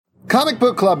Comic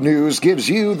Book Club News gives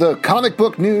you the comic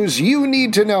book news you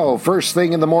need to know first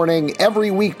thing in the morning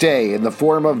every weekday in the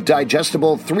form of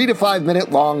digestible 3 to 5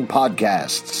 minute long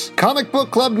podcasts. Comic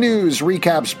Book Club News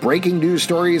recaps breaking news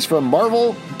stories from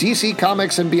Marvel, DC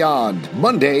Comics, and beyond,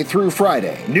 Monday through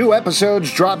Friday. New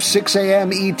episodes drop 6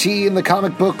 a.m. ET in the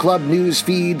Comic Book Club News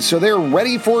feed, so they're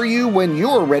ready for you when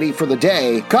you're ready for the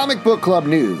day. Comic Book Club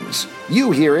News.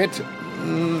 You hear it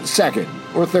second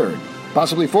or third,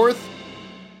 possibly fourth.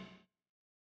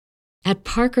 At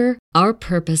Parker, our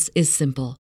purpose is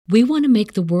simple. We want to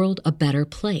make the world a better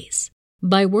place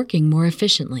by working more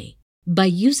efficiently, by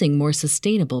using more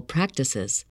sustainable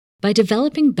practices, by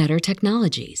developing better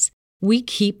technologies. We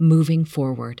keep moving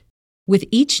forward. With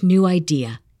each new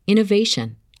idea,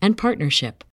 innovation, and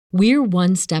partnership, we're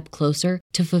one step closer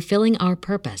to fulfilling our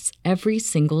purpose every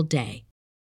single day.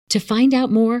 To find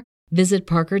out more, visit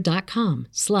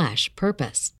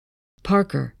parker.com/purpose.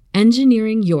 Parker,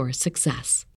 engineering your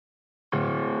success.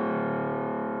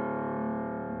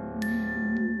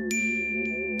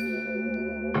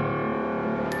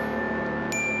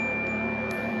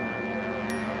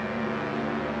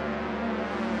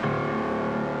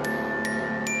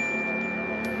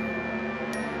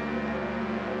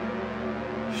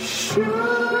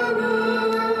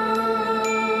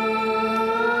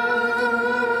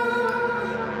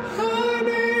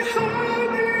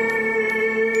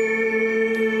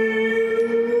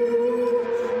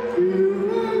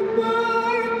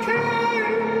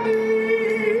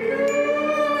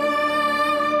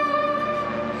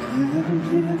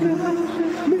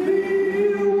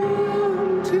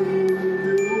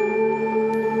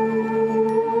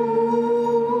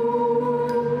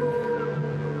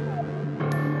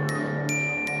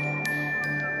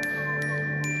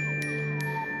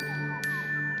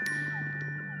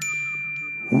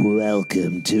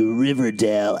 Welcome to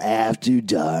Riverdale After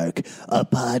Dark, a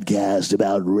podcast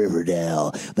about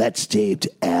Riverdale that's taped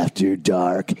after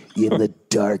dark in the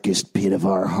darkest pit of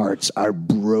our hearts, our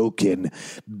broken,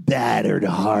 battered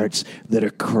hearts that are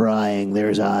crying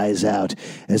their eyes out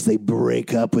as they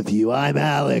break up with you. I'm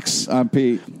Alex. I'm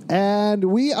Pete. And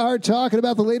we are talking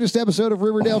about the latest episode of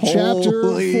Riverdale, Chapter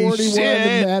 41, shit.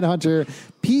 The Manhunter.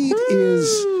 Pete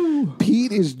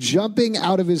is jumping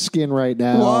out of his skin right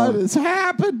now. What has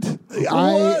happened?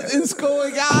 What is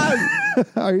going on?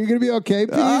 Are you going to be okay,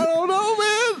 Pete? I don't know,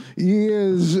 man. He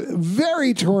is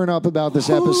very torn up about this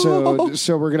episode,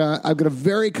 so I'm gonna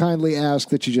very kindly ask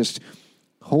that you just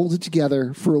hold it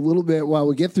together for a little bit while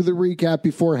we get through the recap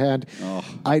beforehand.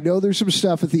 I know there's some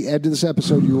stuff at the end of this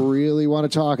episode you really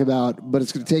want to talk about, but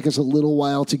it's going to take us a little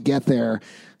while to get there.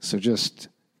 So just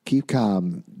keep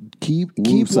calm. Keep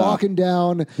walking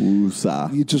down.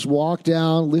 Woosah. You just walk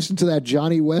down, listen to that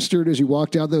Johnny Western as you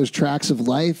walk down those tracks of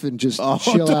life, and just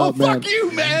chill out, man. Fuck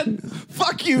you, man.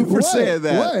 Fuck you for saying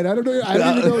that. What? I don't know. I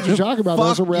don't even know what you're talking about.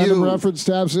 That's a random reference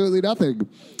to absolutely nothing.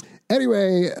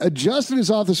 Anyway, Justin is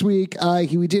off this week.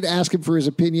 We did ask him for his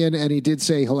opinion, and he did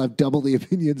say he'll have double the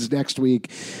opinions next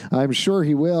week. I'm sure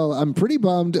he will. I'm pretty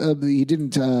bummed he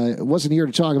wasn't here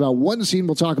to talk about one scene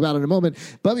we'll talk about in a moment.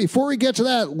 But before we get to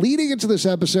that, leading into this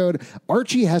episode,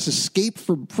 Archie has escaped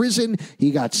from prison.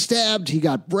 He got stabbed. He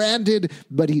got branded,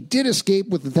 but he did escape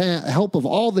with the help of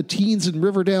all the teens in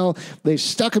Riverdale. They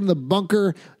stuck him in the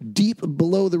bunker deep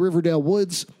below the Riverdale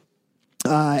woods.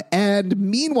 And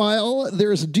meanwhile,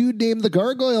 there's a dude named the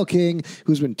Gargoyle King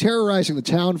who's been terrorizing the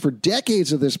town for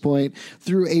decades at this point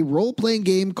through a role-playing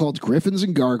game called Griffins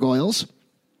and Gargoyles.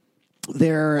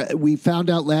 We found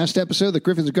out last episode that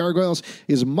Griffins and Gargoyles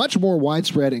is much more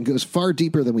widespread and goes far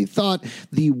deeper than we thought.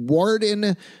 The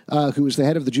warden, who was the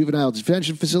head of the juvenile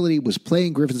detention facility, was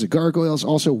playing Griffins and Gargoyles.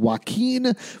 Also,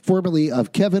 Joaquin, formerly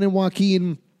of Kevin and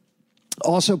Joaquin,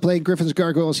 also playing Griffins and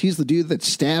Gargoyles. He's the dude that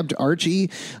stabbed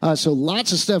Archie. So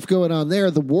lots of stuff going on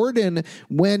there. The warden,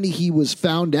 when he was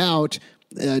found out,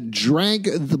 drank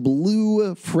the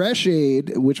blue fresh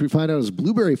aid, which we find out is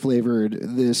blueberry flavored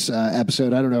this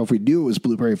episode. I don't know if we knew it was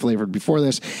blueberry flavored before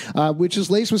this, which is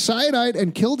laced with cyanide,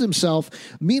 and killed himself.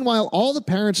 Meanwhile, all the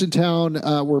parents in town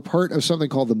were part of something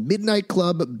called the Midnight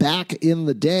Club back in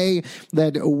the day.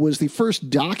 That was the first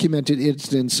documented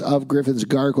instance of Griffins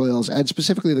Gargoyles, and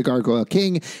specifically the Gargoyle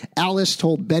King. Alice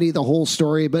told Betty the whole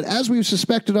story, but as we've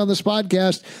suspected on this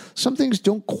podcast, some things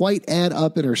don't quite add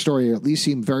up in her story, or at least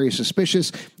seem very suspicious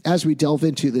as we delve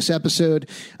into this episode.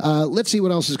 Let's see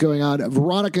what else is going on.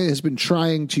 Veronica has been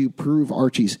trying to prove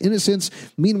Archie's innocence.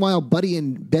 Meanwhile, Betty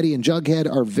and Jughead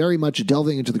are very much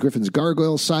delving into the Griffins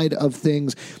Gargoyle side of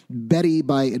things. Betty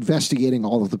by investigating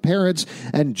all of the parents,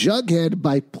 and Jughead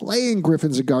by playing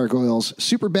Griffins and Gargoyles.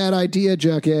 Super bad idea,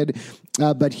 Jughead.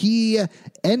 But he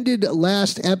ended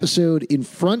last episode in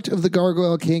front of the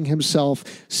Gargoyle King himself,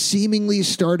 seemingly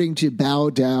starting to bow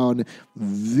down.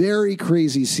 Very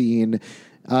crazy scene.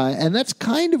 And that's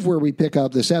kind of where we pick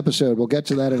up this episode. We'll get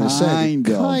to that in a second.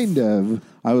 Kind of.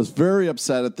 I was very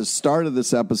upset at the start of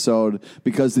this episode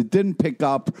because it didn't pick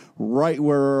up right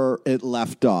where it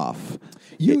left off.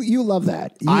 You love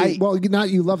that.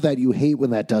 You love that. You hate when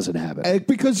that doesn't happen.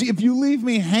 Because if you leave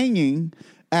me hanging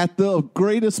at the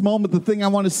greatest moment, the thing I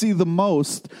want to see the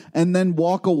most, and then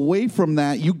walk away from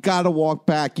that, you got to walk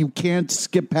back. You can't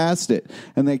skip past it.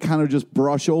 And they kind of just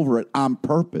brush over it on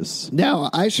purpose. Now,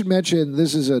 I should mention,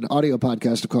 this is an audio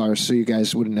podcast, of course, so you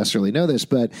guys wouldn't necessarily know this,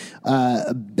 but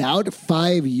about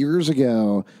 5 years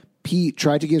ago, Pete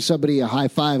tried to give somebody a high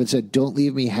five and said, "Don't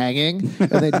leave me hanging,"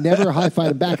 and they never high fived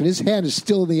him back, and his hand is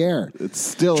still in the air. It's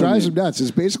still drives him nuts.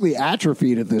 It's basically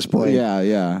atrophied at this point.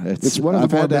 Yeah. It's one of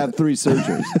I've had to have 3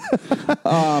 surgeries.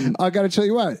 I got to tell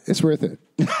you what, it's worth it.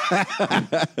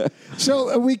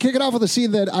 So we kick it off with a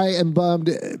scene that I am bummed.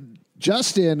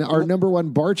 Justin, our number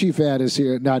one Barchi fan, is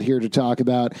not here to talk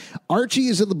about. Archie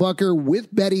is in the bunker with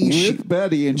Betty.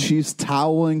 Betty, and she's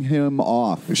toweling him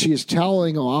off. She is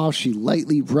toweling him off. She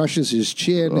lightly brushes his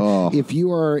chin. Oh. If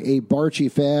you are a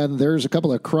Barchi fan, there's a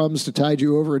couple of crumbs to tide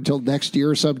you over until next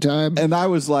year sometime. And I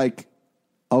was like,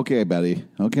 okay, Betty,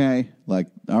 okay.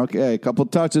 A couple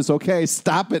touches. Okay,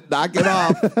 stop it. Knock it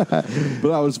off.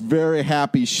 But I was very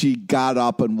happy she got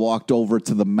up and walked over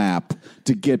to the map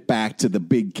to get back to the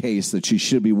big case that she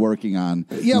should be working on.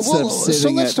 Yeah, well, so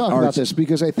let's talk about this,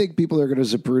 because I think people are going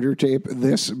to Zapruder tape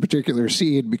this particular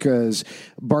scene because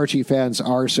Barchi fans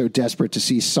are so desperate to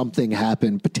see something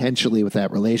happen potentially with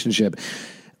that relationship.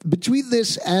 Between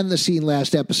this and the scene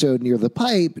last episode near the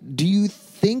pipe, do you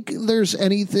think there's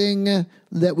anything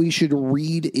that we should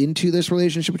read into this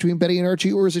relationship between Betty and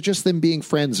Archie, or is it just them being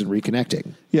friends and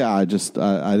reconnecting? Yeah, I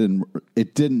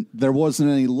didn't, there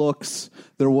wasn't any looks.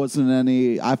 There wasn't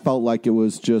any, I felt like it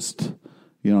was just,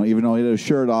 even though he had a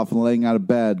shirt off and laying out of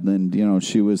bed, and,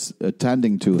 she was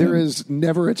attending to him. There is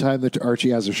never a time that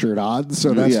Archie has a shirt on,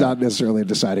 so that's not necessarily a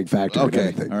deciding factor.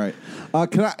 Okay, all right.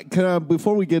 Can I,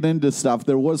 before we get into stuff,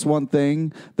 there was one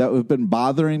thing that has been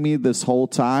bothering me this whole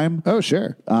time. Oh,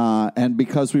 sure. And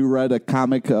because we read a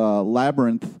comic,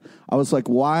 Labyrinth, I was like,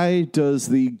 why does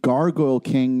the Gargoyle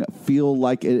King feel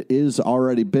like it is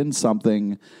already been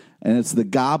something? And it's the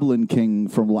Goblin King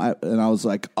and I was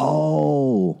like,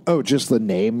 oh, just the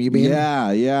name, you mean?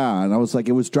 Yeah. And I was like,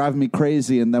 it was driving me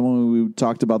crazy. And then when we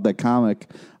talked about that comic,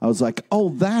 I was like, oh,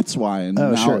 that's why. And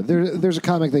sure. There's a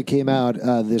comic that came out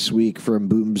this week from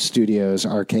Boom Studios,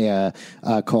 Archaea,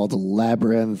 called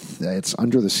Labyrinth. It's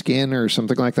Under the Skin or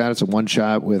something like that. It's a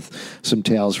one-shot with some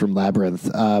tales from Labyrinth.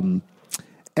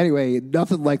 Anyway,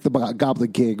 nothing like the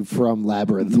Goblin King from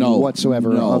Labyrinth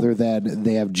whatsoever, other than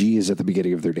they have G's at the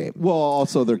beginning of their name. Well,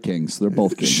 also they're kings. They're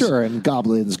both kings. Sure, and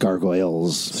goblins,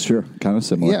 gargoyles. Sure, kind of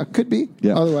similar. Yeah, could be.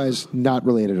 Yeah. Otherwise, not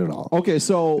related at all. Okay,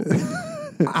 so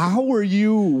how were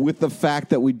you with the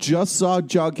fact that we just saw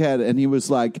Jughead and he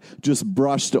was like just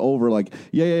brushed over, like,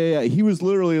 yeah. He was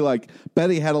literally like,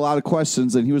 Betty had a lot of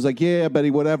questions and he was like, yeah,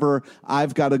 Betty, whatever.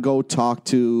 I've got to go talk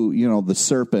to, the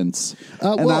serpents.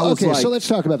 So let's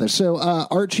talk about this. So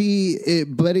Archie,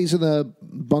 Betty's in the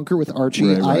bunker with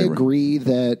Archie. Right, I agree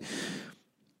that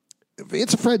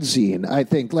it's a friend scene, I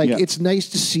think. It's nice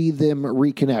to see them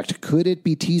reconnect. Could it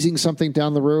be teasing something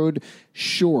down the road?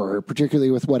 Sure, particularly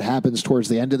with what happens towards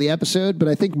the end of the episode. But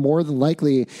I think more than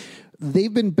likely,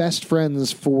 they've been best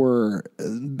friends for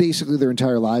basically their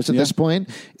entire lives at this point.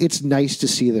 It's nice to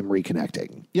see them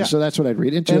reconnecting. Yeah. So that's what I'd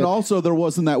read into it. And also there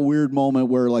wasn't that weird moment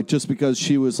where just because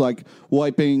she was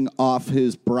wiping off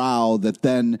his brow that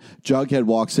then Jughead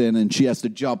walks in and she has to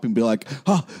jump and be like,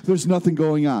 oh, there's nothing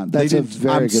going on. That's a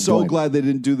very good point. I'm so glad they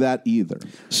didn't do that either.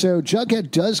 So Jughead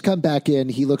does come back in.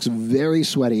 He looks very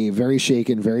sweaty, very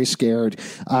shaken, very scared.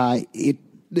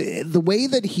 The way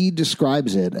that he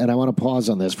describes it, and I want to pause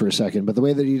on this for a second, but the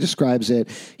way that he describes it,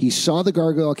 he saw the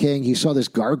Gargoyle King, he saw this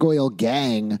gargoyle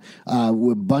gang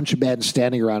with a bunch of men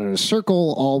standing around in a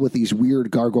circle, all with these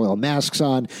weird gargoyle masks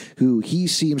on, who he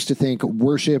seems to think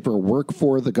worship or work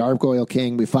for the Gargoyle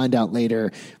King. We find out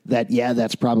later that,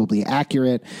 that's probably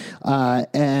accurate.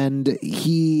 And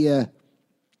they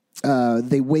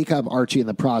wake up Archie in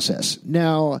the process.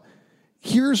 Now,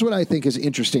 here's what I think is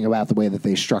interesting about the way that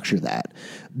they structure that.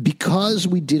 Because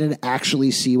we didn't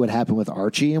actually see what happened with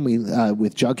Archie and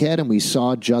with Jughead, and we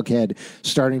saw Jughead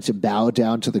starting to bow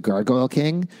down to the Gargoyle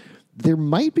King, there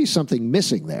might be something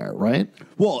missing there, right?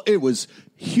 Well, it was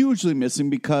hugely missing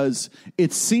because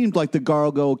it seemed like the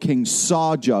Gargoyle King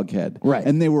saw Jughead. Right.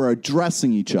 And they were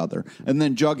addressing each other. And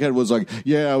then Jughead was like,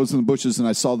 yeah, I was in the bushes and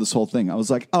I saw this whole thing. I was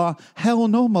like, hell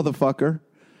no, motherfucker.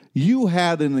 You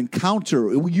had an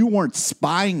encounter. You weren't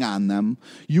spying on them.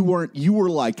 You were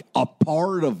like a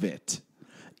part of it.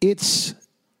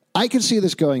 I can see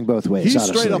this going both ways. He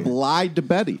honestly. straight up lied to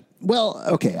Betty. Well,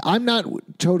 okay. I'm not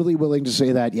totally willing to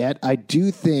say that yet. I do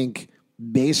think,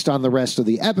 based on the rest of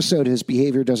the episode, his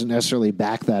behavior doesn't necessarily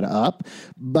back that up.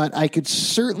 But I could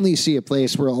certainly see a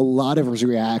place where a lot of his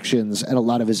reactions and a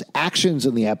lot of his actions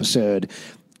in the episode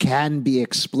can be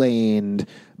explained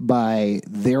by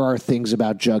there are things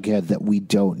about Jughead that we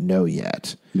don't know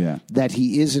yet. Yeah. That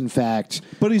he is, in fact...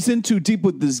 But he's in too deep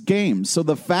with this game. So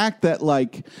the fact that,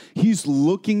 like, he's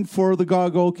looking for the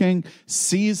Gargoyle King,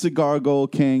 sees the Gargoyle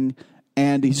King,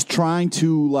 and he's trying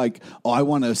to, like, I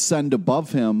want to ascend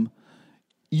above him,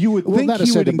 you would think not he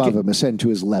ascend would above him, ascend to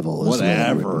his level.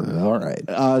 Whatever. All right.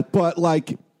 But,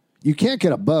 like... You can't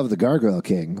get above the Gargoyle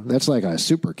King. That's like a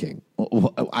super king.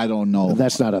 I don't know.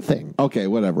 That's not a thing. Okay,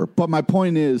 whatever. But my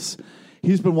point is,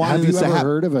 he's been wanting Have this you to ever happen.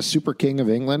 heard of a super king of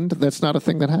England? That's not a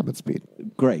thing that happens, Pete.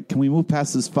 Great. Can we move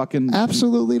past this fucking...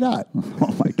 Absolutely not.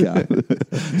 Oh, my God.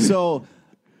 So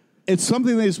it's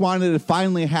something that he's wanted. It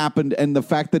finally happened, and the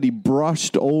fact that he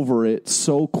brushed over it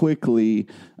so quickly,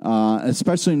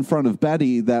 especially in front of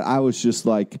Betty, that I was just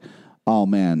like, oh,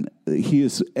 man. He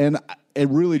is... And it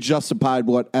really justified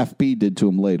what FP did to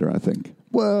him later, I think.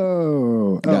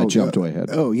 Whoa. Yeah, I jumped way ahead.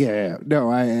 Oh, yeah. No,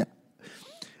 I...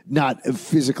 Not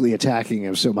physically attacking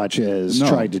him so much as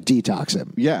trying to detox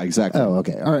him. Yeah, exactly. Oh,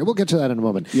 okay. All right. We'll get to that in a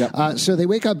moment. Yep. So they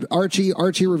wake up Archie.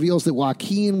 Archie reveals that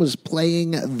Joaquin was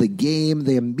playing the game.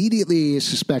 They immediately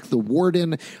suspect the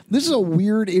warden. This is a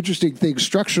weird, interesting thing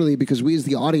structurally because we as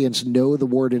the audience know the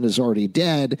warden is already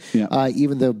dead,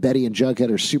 even though Betty and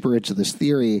Jughead are super into this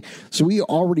theory. So we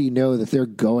already know that they're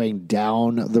going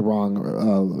down the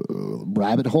wrong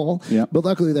rabbit hole. Yep. But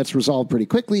luckily that's resolved pretty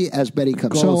quickly as Betty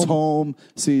comes Goes home,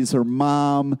 sees her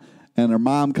mom, and her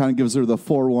mom kind of gives her the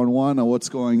 411 on what's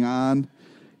going on.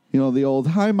 You know, the old,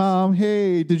 hi, Mom.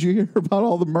 Hey, did you hear about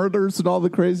all the murders and all the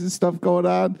crazy stuff going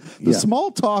on? The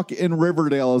small talk in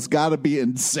Riverdale has got to be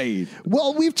insane.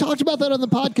 Well, we've talked about that on the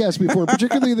podcast before,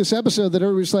 particularly this episode that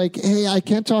everybody's like, hey, I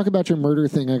can't talk about your murder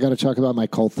thing. I got to talk about my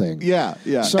cult thing. Yeah.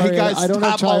 Sorry, hey, guys, I don't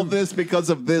have stop all time. this because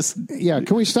of this. Yeah,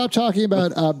 can we stop talking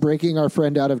about breaking our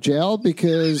friend out of jail?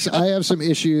 Because I have some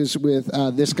issues with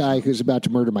this guy who's about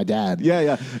to murder my dad.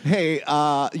 Yeah. Hey,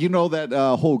 you know that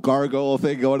whole gargoyle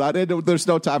thing going on? There's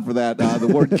no time for that. The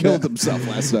warden killed himself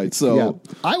last night. So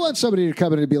I want somebody to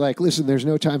come in and be like, listen, there's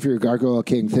no time for your Gargoyle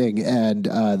King thing and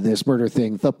this murder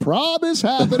thing. The prom is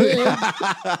happening.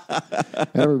 And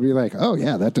everybody be like, oh,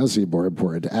 yeah, that does seem more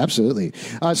important. Absolutely.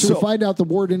 So we find out the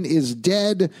warden is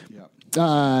dead.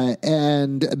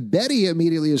 And Betty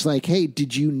immediately is like, hey,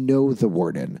 did you know the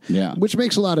warden? Yeah. Which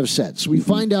makes a lot of sense. We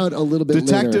find out a little bit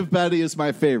Detective later. Betty is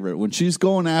my favorite. When she's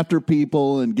going after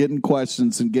people and getting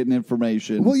questions and getting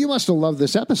information. Well, you must have loved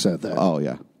this episode, though. Oh,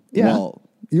 yeah. Yeah. Well,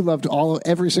 you loved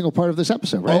every single part of this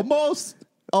episode, right? Almost.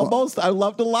 I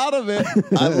loved a lot of it.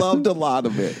 I loved a lot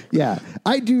of it. Yeah,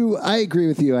 I do. I agree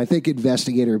with you. I think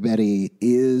Investigator Betty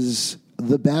is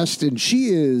the best, and she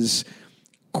is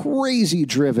crazy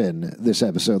driven this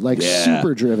episode, like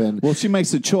super driven. Well, she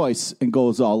makes a choice and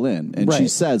goes all in. And she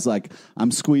says, like,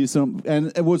 I'm squeezing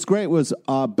them. And what's great was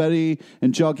Betty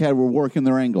and Jughead were working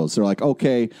their angles. They're like,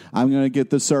 okay, I'm going to get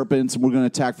the serpents. We're going to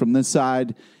attack from this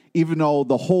side. Even though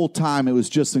the whole time it was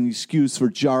just an excuse for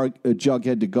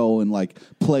Jughead to go and like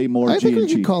play more G&G. I think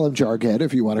we can call him Jarhead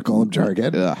if you want to call him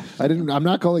Jarhead. I'm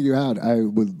not calling you out. I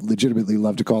would legitimately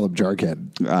love to call him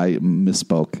Jarhead. I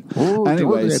misspoke.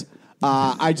 Anyways,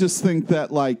 I just think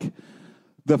that like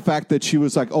the fact that she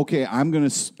was like, okay, I'm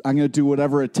gonna do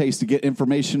whatever it takes to get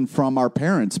information from our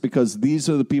parents because these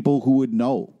are the people who would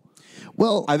know.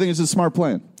 Well, I think it's a smart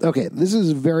plan. Okay, this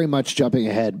is very much jumping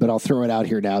ahead, but I'll throw it out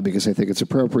here now because I think it's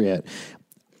appropriate.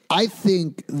 I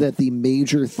think that the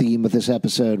major theme of this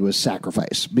episode was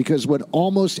sacrifice, because what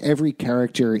almost every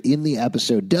character in the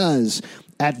episode does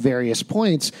at various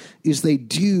points is they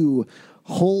do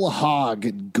whole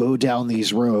hog go down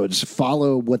these roads,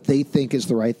 follow what they think is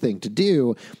the right thing to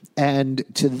do, and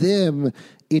to them,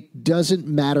 it doesn't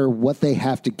matter what they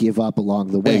have to give up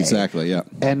along the way. Exactly, yeah.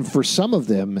 And for some of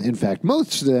them, in fact,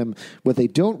 most of them, what they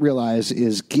don't realize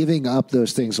is giving up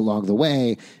those things along the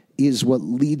way is what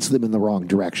leads them in the wrong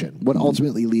direction, what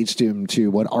ultimately leads them to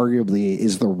what arguably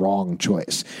is the wrong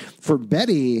choice. For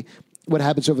Betty, what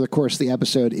happens over the course of the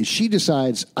episode is she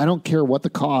decides, I don't care what the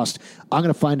cost, I'm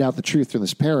going to find out the truth from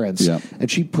his parents. Yeah. And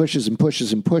she pushes and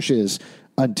pushes and pushes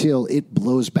until it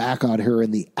blows back on her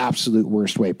in the absolute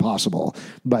worst way possible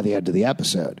by the end of the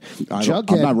episode. I'm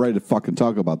not ready to fucking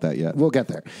talk about that yet. We'll get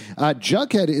there.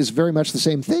 Jughead is very much the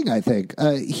same thing, I think.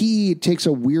 He takes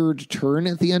a weird turn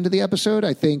at the end of the episode.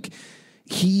 I think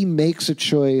he makes a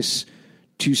choice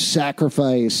to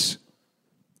sacrifice.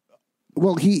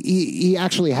 Well, he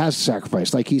actually has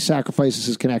sacrificed. Like, he sacrifices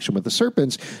his connection with the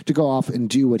serpents to go off and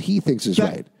do what he thinks is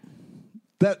right.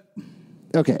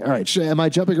 Okay, all right. So am I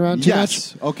jumping around too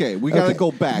much? Okay, we got to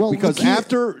go back because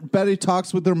after Betty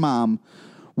talks with her mom,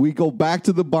 we go back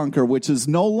to the bunker, which is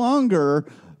no longer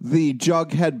the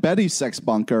Jughead Betty sex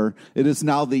bunker. It is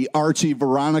now the Archie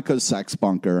Veronica sex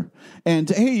bunker. And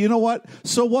hey, you know what?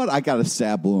 So what? I got a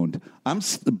stab wound. I'm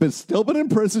still been in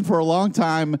prison for a long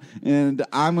time, and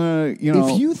I'm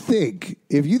If you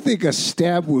think a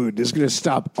stab wound is going to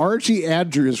stop Archie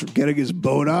Andrews from getting his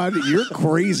boat on, you're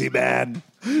crazy, man.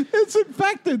 It's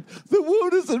infected. The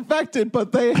wound is infected,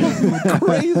 but they have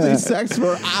crazy sex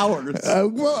for hours.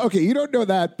 Well, okay, you don't know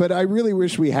that, but I really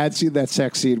wish we had seen that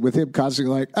sex scene with him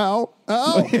constantly like, ow,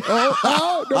 ow, oh,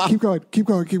 ow. No, keep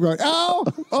going. Ow,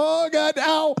 oh, God,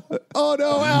 ow, oh,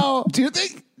 no, ow. Do you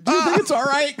think it's all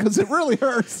right? Because it really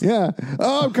hurts. Yeah.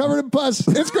 Oh, I'm covered in pus.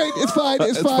 It's great. It's fine.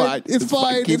 It's fine. It's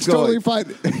fine. It's totally fine.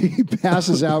 He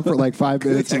passes out for like 5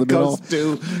 minutes in the middle.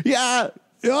 Yeah.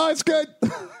 Oh, it's good.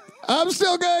 I'm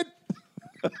still good.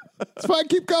 It's fine.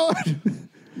 Keep going.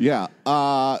 Yeah.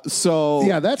 So.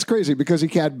 Yeah, that's crazy because he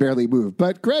can barely move.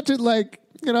 But granted, like,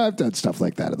 I've done stuff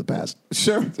like that in the past.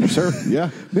 Sure.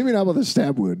 Yeah. Maybe not with a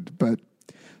stab wound, but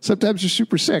sometimes you're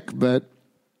super sick, but.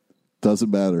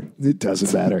 Doesn't matter. It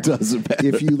doesn't matter. Doesn't matter.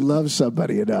 If you love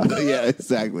somebody enough. Yeah,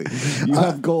 exactly. You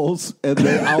have goals and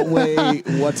they outweigh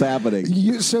what's happening.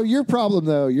 So your problem,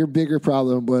 though, your bigger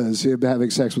problem was him having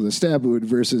sex with a stab wound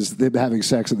versus them having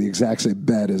sex in the exact same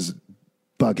bed as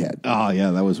Bughead. Oh, yeah,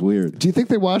 that was weird. Do you think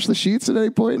they washed the sheets at any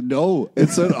point? No,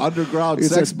 it's an underground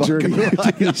sex bunker.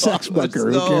 Dirty sex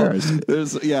bunker. Who cares?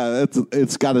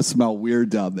 It's got to smell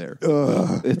weird down there.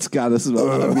 It's got to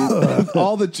smell. I mean,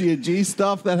 all the G&G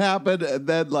stuff that happened, and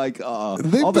then all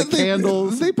the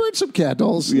candles. They burned some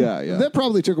candles. Yeah. That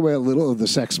probably took away a little of the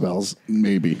sex smells.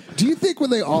 Maybe. Do you think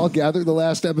when they all gathered the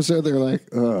last episode, they were like,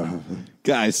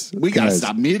 guys, we got to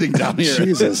stop meeting down here.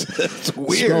 Jesus. It's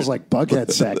weird. It smells like Bughead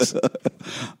sex.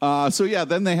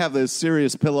 Then they have this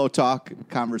serious pillow talk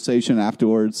conversation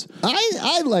afterwards.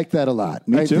 I like that a lot.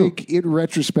 Me too. I think in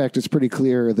retrospect, it's pretty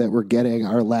clear that we're getting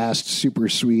our last super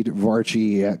sweet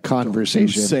Varchi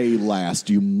conversation. Don't say last,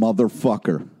 you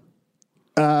motherfucker.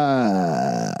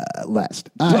 Last.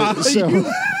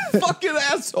 You fucking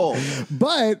asshole.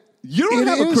 But you don't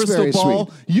have a crystal ball.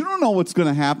 Sweet. You don't know what's going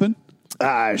to happen.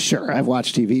 Sure. I've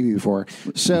watched TV before.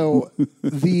 So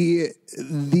the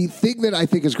thing that I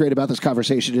think is great about this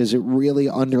conversation is it really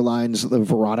underlines the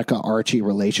Veronica-Archie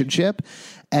relationship.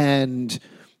 And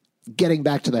getting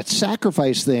back to that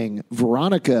sacrifice thing,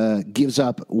 Veronica gives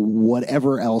up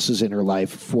whatever else is in her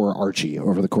life for Archie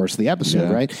over the course of the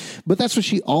episode, right? But that's what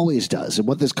she always does. And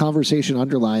what this conversation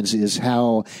underlines is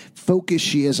how focused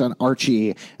she is on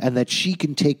Archie and that she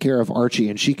can take care of Archie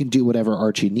and she can do whatever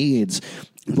Archie needs.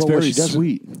 It's very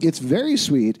sweet. It's very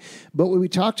sweet. But what we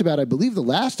talked about, I believe the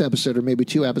last episode or maybe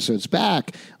 2 episodes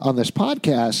back on this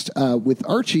podcast with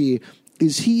Archie,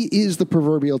 is he is the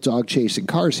proverbial dog chasing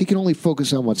cars. He can only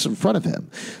focus on what's in front of him.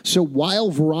 So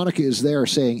while Veronica is there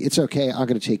saying, it's okay, I'm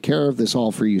going to take care of this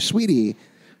all for you, sweetie,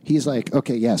 he's like,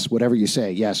 okay, yes, whatever you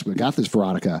say. Yes, we got this,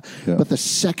 Veronica. Yeah. But the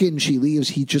second she leaves,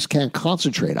 he just can't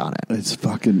concentrate on it.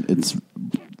 It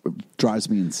drives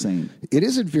me insane. It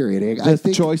is infuriating.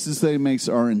 The choices they make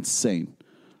are insane.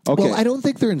 Okay. Well, I don't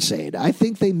think they're insane. I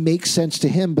think they make sense to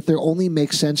him, but they only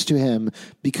make sense to him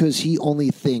because he only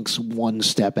thinks one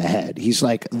step ahead. He's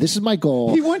like, this is my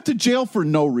goal. He went to jail for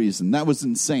no reason. That was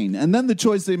insane. And then the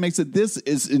choice they make said, this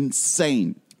is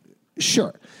insane.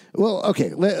 Sure. Well,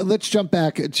 okay, let's jump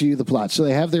back to the plot. So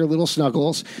they have their little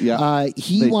snuggles. Yeah.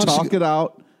 They talk it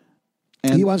out.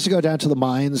 And he wants to go down to the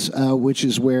mines, which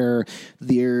is where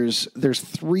there's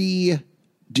 3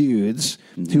 dudes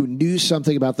who knew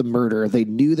something about the murder. They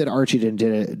knew that Archie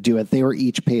didn't do it. They were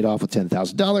each paid off with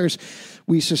 $10,000.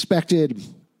 We suspected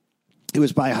it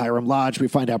was by Hiram Lodge. We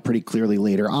find out pretty clearly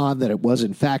later on that it was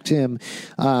in fact him.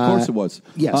 Of course it was.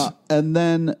 Yes. And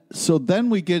then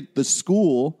we get the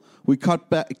school. We cut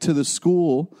back to the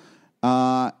school,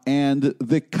 and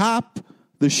the cop,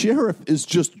 the sheriff, is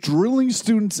just drilling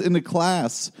students into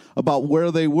class about where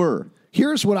they were.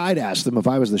 Here's what I'd ask them if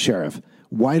I was the sheriff.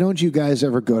 why don't you guys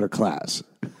ever go to class?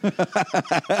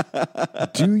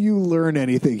 Do you learn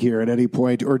anything here at any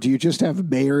point, or do you just have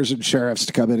mayors and sheriffs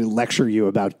to come in and lecture you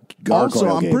about gargoyle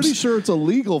Also, I'm games? pretty sure it's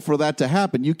illegal for that to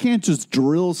happen. You can't just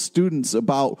drill students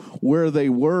about where they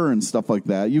were and stuff like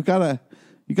that. You gotta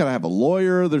have a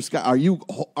lawyer.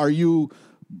 Are you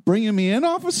bringing me in,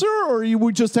 officer, or are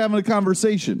you just having a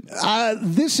conversation?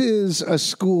 This is a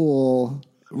school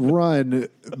run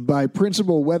by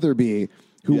Principal Weatherby,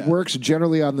 who works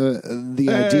generally on the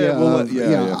idea of,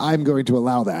 I'm going to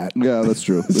allow that. Yeah, that's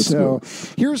true. That's so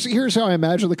true. here's how I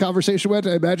imagine the conversation went.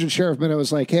 I imagine Sheriff Minnow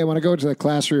was like, hey, I want to go into the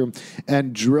classroom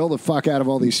and drill the fuck out of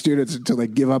all these students until they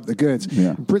give up the goods.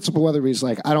 Yeah. Principal Weatherby's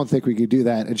like, I don't think we could do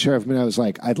that. And Sheriff Minnow was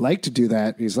like, I'd like to do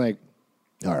that. He's like,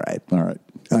 all right. I'm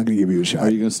going to give you a shot. Are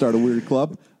you going to start a weird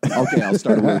club? Okay, I'll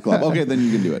start a weird club. Okay, then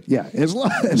you can do it. Yeah, as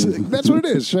long as that's what it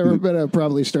is. Sheriff Minnow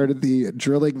probably started the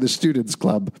Drilling the Students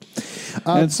Club.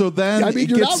 And so then... I mean,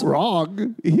 you're not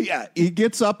wrong. Yeah, he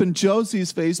gets up in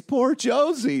Josie's face. Poor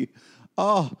Josie.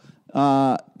 Oh,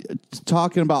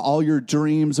 talking about all your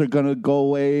dreams are going to go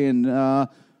away, and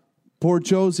poor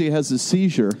Josie has a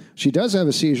seizure. She does have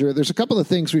a seizure. There's a couple of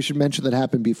things we should mention that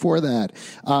happened before that.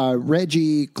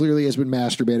 Reggie clearly has been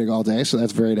masturbating all day, so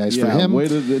that's very nice for him. Way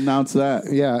to announce that.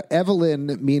 Yeah.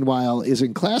 Evelyn, meanwhile, is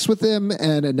in class with him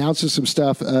and announces some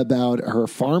stuff about her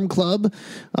farm club,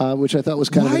 which I thought was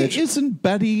kind of an interesting. Isn't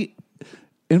Betty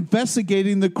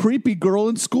investigating the creepy girl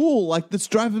in school? Like, that's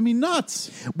driving me nuts.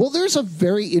 Well, there's a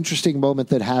very interesting moment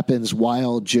that happens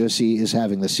while Josie is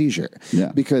having the seizure.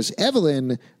 Yeah. Because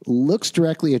Evelyn looks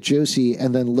directly at Josie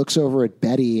and then looks over at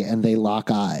Betty and they lock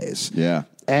eyes. Yeah.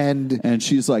 And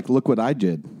she's like, look what I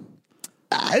did.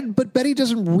 But Betty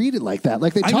doesn't read it like that.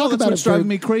 Like they talk I know, that's about what's it driving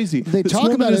me crazy. They this talk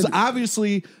woman about is it.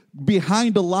 obviously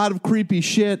behind a lot of creepy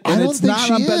shit, and it's not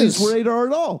on Betty's radar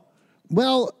at all.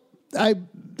 Well, I'm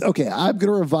going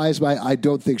to revise my I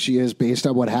don't think she is based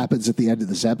on what happens at the end of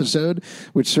this episode,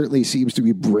 which certainly seems to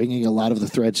be bringing a lot of the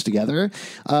threads together.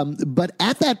 But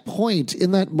at that point,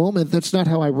 in that moment, that's not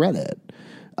how I read it.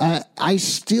 I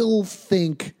still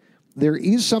think there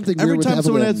is something weird with Evelyn. Every time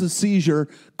someone has a seizure,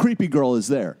 creepy girl is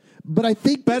there. But I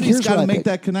think Betty's got to make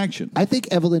that connection. I think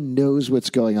Evelyn knows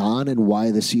what's going on and why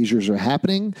the seizures are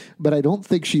happening, but I don't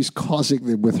think she's causing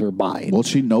them with her mind. Well,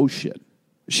 she knows shit.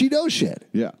 She knows shit.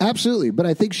 Yeah. Absolutely. But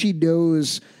I think she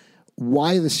knows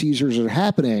why the seizures are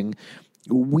happening.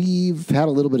 We've had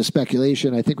a little bit of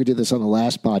speculation. I think we did this on the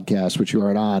last podcast, which you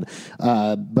weren't on.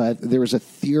 But there was a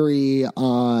theory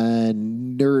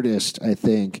on Nerdist, I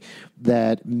think,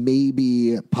 that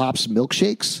maybe Pop's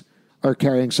milkshakes are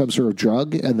carrying some sort of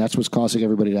drug, and that's what's causing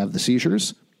everybody to have the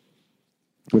seizures.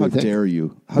 How dare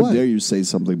you? How dare you say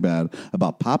something bad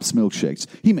about Pop's milkshakes?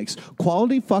 He makes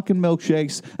quality fucking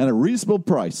milkshakes at a reasonable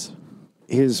price.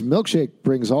 His milkshake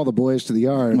brings all the boys to the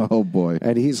yard. Oh, boy.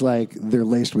 And he's like, they're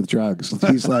laced with drugs.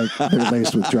 He's like, they're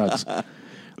laced with drugs.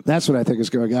 That's what I think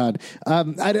is going on.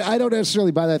 I don't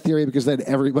necessarily buy that theory because then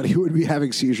everybody would be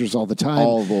having seizures all the time.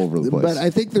 All over the place. But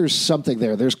I think there's something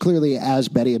there. There's clearly, as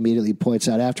Betty immediately points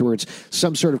out afterwards,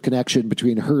 some sort of connection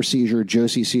between her seizure,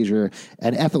 Josie's seizure,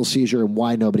 and Ethel's seizure and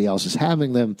why nobody else is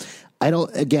having them. I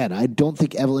don't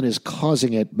think Evelyn is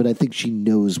causing it, but I think she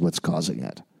knows what's causing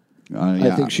it.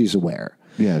 I think she's aware.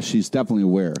 Yeah, she's definitely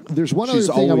aware. There's one other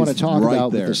thing I want to talk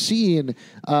about with the scene.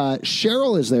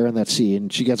 Cheryl is there in that scene.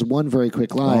 She gets one very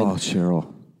quick line. Oh,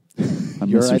 Cheryl. I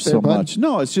miss her so much.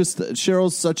 No, it's just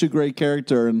Cheryl's such a great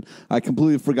character, and I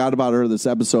completely forgot about her this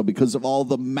episode because of all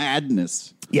the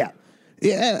madness. Yeah.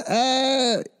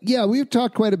 Yeah, we've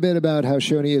talked quite a bit about how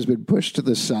Shoney has been pushed to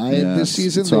the side this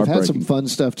season. They've had some fun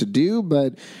stuff to do,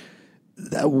 but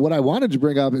what I wanted to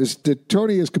bring up is that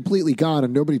Tony is completely gone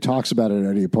and nobody talks about it at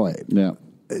any point. Yeah.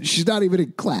 She's not even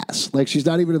in class. Like, she's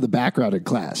not even in the background in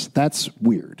class. That's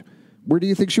weird. Where do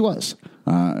you think she was?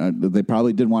 They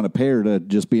probably didn't want to pay her to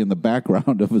just be in the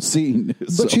background of a scene.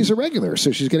 But she's a regular,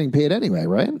 so she's getting paid anyway,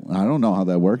 right? I don't know how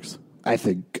that works. I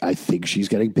think she's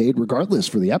getting paid regardless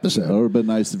for the episode. It would have been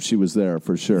nice if she was there,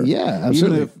 for sure. Yeah,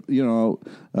 absolutely. Even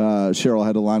if, Cheryl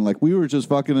had a line like, we were just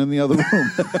fucking in the other room.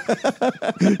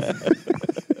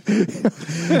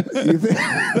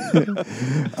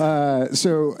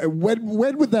 So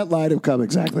when would that line have come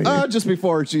exactly? Just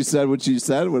before she said what she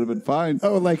said, would have been fine.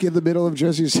 Oh, like in the middle of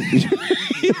Josie's seizure?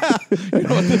 Yeah. You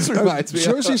know what this reminds me of?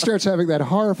 Josie starts having that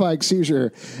horrifying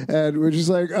seizure, and we're just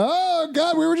like, oh, oh,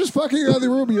 God, we were just fucking in the other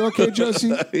room. You okay,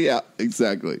 Josie? Yeah,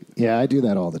 exactly. Yeah, I do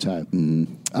that all the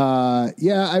time.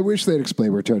 Yeah, I wish they'd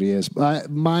explain where Tony is.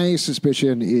 My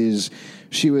suspicion is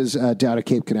she was down at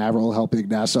Cape Canaveral helping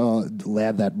NASA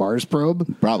land that Mars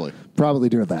probe. Probably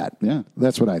doing that. Yeah.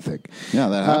 That's what I think. Yeah,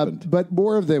 that happened. But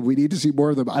more of them. We need to see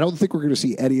more of them. I don't think we're going to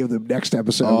see any of them next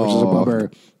episode, which is a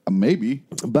bummer. Maybe.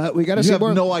 But we got to see more. You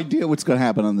have no idea what's going to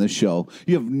happen on this show.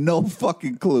 You have no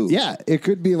fucking clue. Yeah, it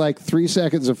could be like 3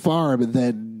 seconds of farm and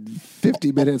then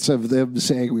 50 minutes of them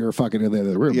saying we were fucking in the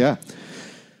other room. Yeah.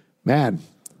 Man,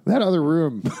 that other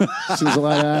room sees a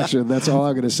lot of action. That's all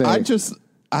I'm going to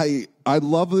say. I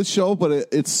love this show, but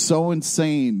it's so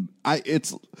insane.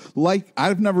 It's like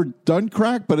I've never done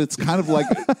crack, but it's kind of like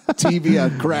TV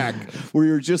on crack, where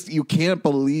you can't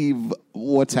believe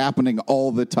what's happening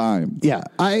all the time. Yeah,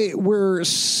 we're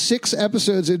 6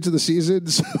 episodes into the season.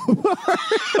 So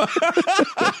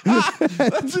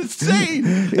That's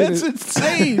insane. That's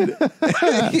insane.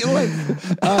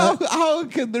 How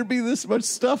can there be this much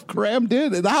stuff crammed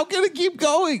in, and how can it keep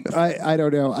going? I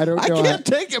don't know. I can't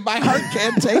take it. My heart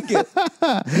can't take it.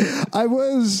 I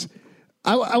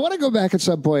want to go back at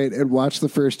some point and watch the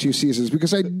first 2 seasons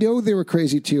because I know they were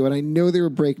crazy too, and I know they were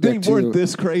breakneck too. They weren't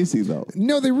this crazy though.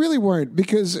 No, they really weren't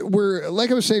because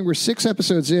like I was saying, we're 6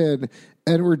 episodes in,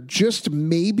 and we're just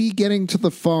maybe getting to the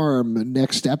farm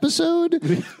next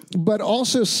episode. But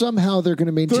also somehow they're going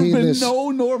to maintain There's been this.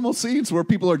 no normal scenes where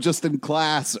people are just in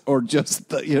class or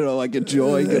just like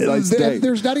enjoying a nice day.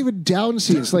 There's not even down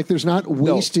scenes. Like there's not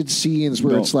wasted scenes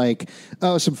where it's like,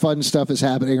 oh, some fun stuff is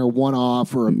happening, or one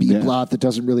off, or a B plot that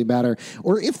doesn't really matter.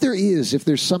 Or if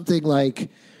there's something like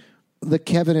the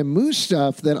Kevin and Moose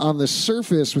stuff that on the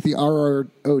surface with the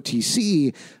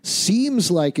RROTC seems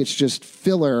like it's just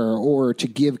filler or to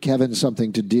give Kevin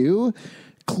something to do.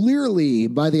 Clearly,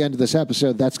 by the end of this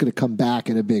episode, that's going to come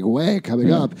back in a big way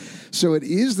coming up. So it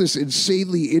is this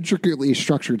insanely intricately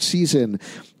structured season.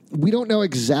 We don't know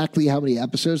exactly how many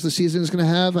episodes the season is going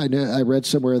to have. I read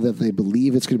somewhere that they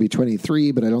believe it's going to be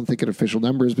 23, but I don't think an official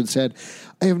number has been said.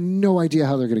 I have no idea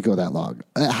how they're going to go that long.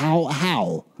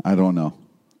 How? I don't know.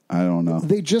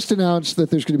 They just announced that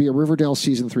there's going to be a Riverdale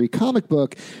Season 3 comic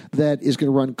book that is going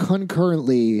to run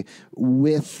concurrently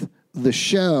with the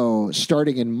show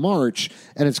starting in March,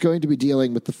 and it's going to be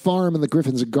dealing with the farm and the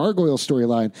Griffins and Gargoyle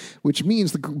storyline, which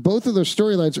means both of those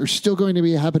storylines are still going to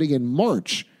be happening in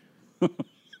March.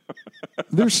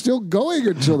 They're still going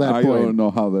until that point. I don't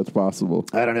know how that's possible.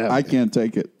 I don't know. I can't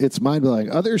take it. It's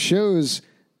mind-blowing. Other shows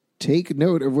take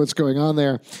note of what's going on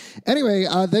there. Anyway,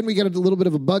 then we get a little bit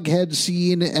of a Bughead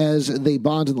scene as they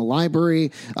bond in the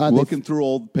library. Looking through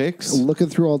old pics.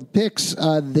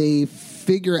 They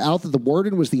figure out that the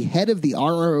warden was the head of the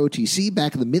RROTC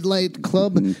back in the Midnight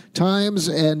Club times,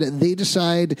 and they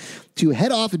decide to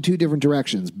head off in 2 different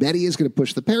directions. Betty is going to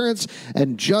push the parents,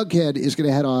 and Jughead is going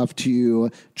to head off to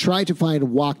try to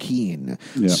find Joaquin,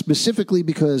 specifically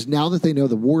because now that they know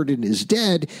the warden is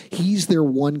dead, he's their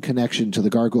one connection to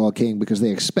the Gargoyle King, because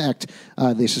they suspect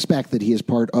that he is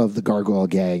part of the Gargoyle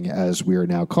Gang, as we are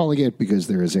now calling it, because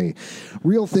there is a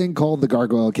real thing called the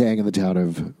Gargoyle Gang in the town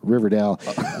of Riverdale.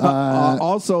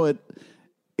 Also,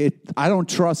 I don't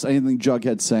trust anything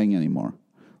Jughead's saying anymore.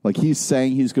 Like, he's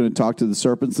saying he's going to talk to the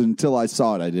serpents, and until I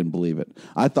saw it, I didn't believe it.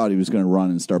 I thought he was going to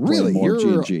run and start playing more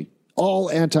G&G.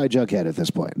 All anti-Jughead at this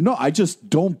point. No, I just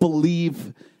don't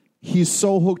believe he's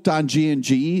so hooked on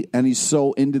G&G, and he's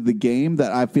so into the game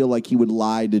that I feel like he would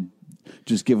lie to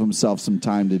just give himself some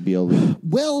time to be able to...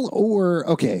 Well,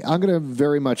 okay, I'm going to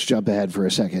very much jump ahead for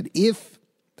a second.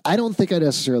 I don't think I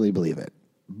necessarily believe it,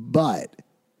 but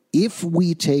if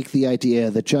we take the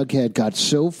idea that Jughead got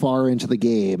so far into the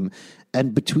game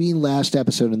and between last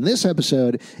episode and this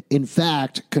episode, in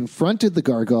fact, confronted the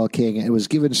Gargoyle King and was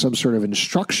given some sort of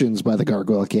instructions by the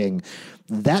Gargoyle King,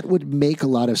 that would make a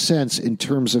lot of sense in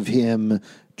terms of him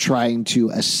trying to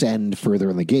ascend further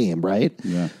in the game, right?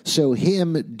 Yeah. So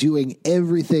him doing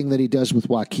everything that he does with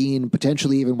Joaquin,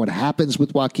 potentially even what happens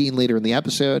with Joaquin later in the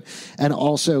episode, and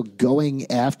also going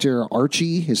after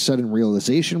Archie, his sudden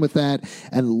realization with that,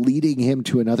 and leading him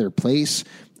to another place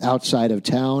outside of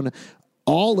town.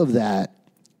 All of that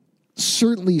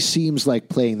certainly seems like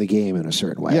playing the game in a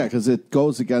certain way. Yeah, because it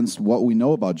goes against what we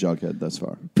know about Jughead thus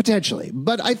far. Potentially.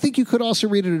 But I think you could also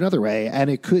read it another way, and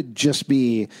it could just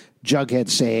be Jughead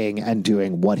saying and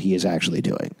doing what he is actually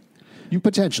doing.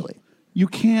 Potentially. You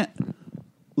can't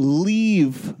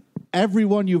leave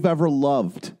everyone you've ever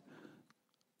loved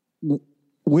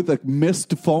with a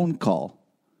missed phone call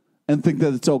and think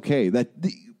that it's okay.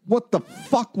 What the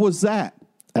fuck was that?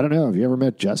 I don't know. Have you ever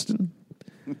met Justin?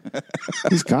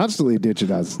 He's constantly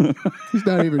ditching us. He's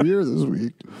not even here this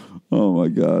week. Oh, my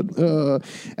God.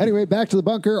 Anyway, back to the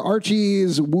bunker.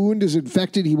 Archie's wound is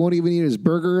infected. He won't even eat his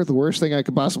burger. The worst thing I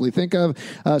could possibly think of.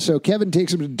 So Kevin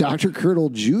takes him to Dr. Colonel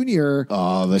Jr.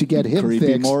 to get him creepy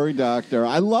fixed. Maury doctor.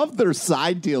 I love their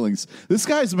side dealings. This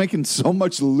guy's making so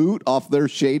much loot off their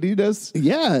shadiness.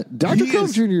 Yeah, Dr. Colonel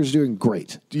Jr. is doing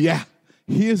great. Yeah.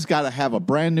 He has got to have a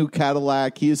brand new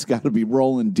Cadillac. He has got to be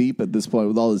rolling deep at this point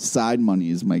with all his side money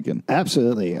he's making.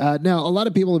 Absolutely. Now, a lot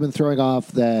of people have been throwing off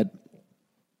that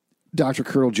Dr.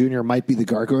 Colonel Jr. might be the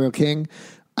Gargoyle King.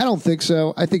 I don't think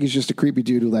so. I think he's just a creepy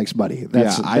dude who likes money.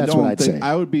 That's what I'd say.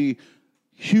 I would be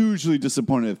hugely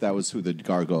disappointed if that was who the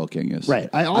Gargoyle King is. Right.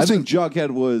 I think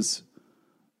Jughead was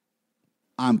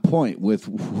on point with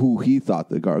who he thought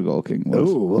the Gargoyle King was.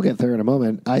 Oh, we'll get there in a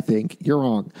moment. I think you're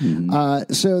wrong.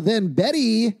 Mm-hmm. So then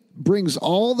Betty brings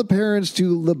all the parents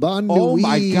to Le Bon Nuit Oh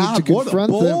my God! to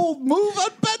confront what a them. bold move on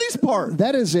Betty's part.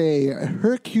 That is a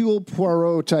Hercule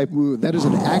Poirot type move. That is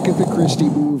an Agatha Christie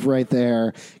move right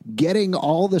there. Getting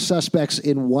all the suspects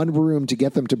in one room to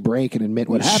get them to break and admit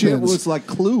what happens. Shit was like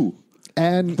Clue.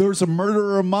 And there's a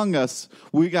murderer among us.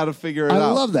 We got to figure it out.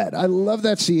 I love that. I love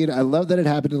that scene. I love that it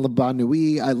happened in Le Bon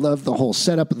Nuit. I love the whole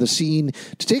setup of the scene.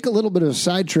 To take a little bit of a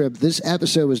side trip, this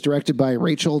episode was directed by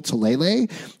Rachel Talalay,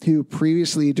 who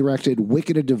previously directed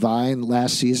Wicked and Divine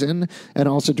last season and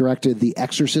also directed the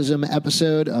Exorcism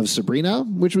episode of Sabrina,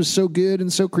 which was so good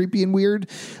and so creepy and weird.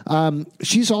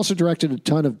 She's also directed a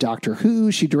ton of Doctor Who.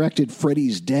 She directed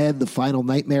Freddy's Dead, The Final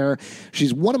Nightmare.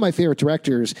 She's one of my favorite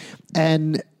directors.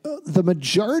 And the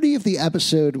majority of the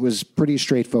episode was pretty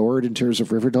straightforward in terms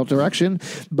of Riverdale direction,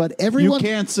 but everyone... You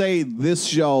can't say this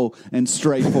show and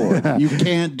straightforward. You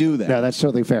can't do that. No, that's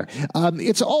totally fair.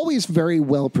 It's always very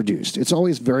well produced. It's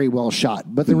always very well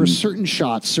shot, but there were certain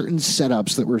shots, certain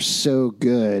setups that were so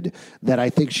good that I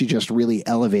think she just really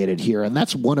elevated here, and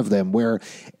that's one of them where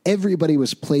everybody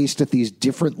was placed at these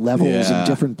different levels and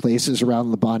different places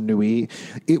around Le Bon Nuit.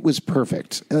 It was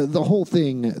perfect. The whole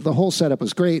thing, the whole setup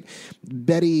was great.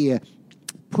 Betty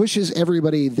pushes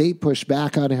everybody. They push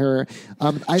back on her.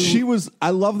 I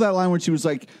love that line when she was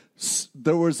like,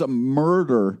 there was a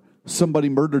murder. Somebody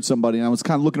murdered somebody. And I was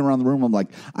kind of looking around the room. I'm like,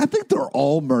 I think they're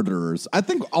all murderers. I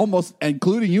think almost,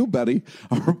 including you, Betty,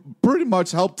 are pretty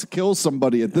much helped to kill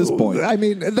somebody at this point. I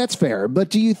mean, that's fair. But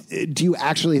do you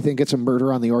actually think it's a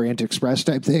murder on the Orient Express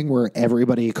type thing where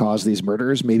everybody caused these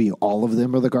murders? Maybe all of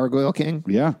them are the Gargoyle King?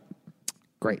 Yeah.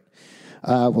 Great.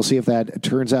 We'll see if that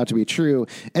turns out to be true.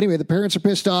 Anyway, the parents are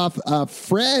pissed off.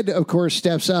 Fred, of course,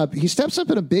 steps up. He steps up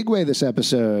in a big way this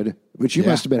episode, which you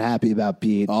must have been happy about,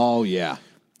 Pete. Oh, yeah.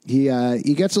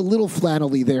 He gets a little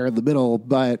flannelly there in the middle,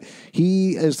 but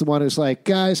he is the one who's like,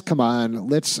 guys, come on,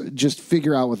 let's just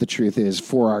figure out what the truth is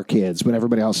for our kids. When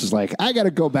everybody else is like, I got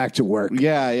to go back to work.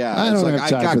 Yeah. I don't have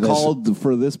time I for got this. called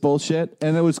for this bullshit,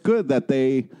 and it was good that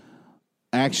they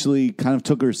actually kind of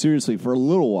took her seriously for a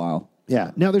little while.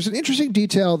 Yeah. Now, there's an interesting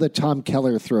detail that Tom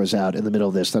Keller throws out in the middle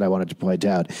of this that I wanted to point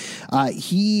out.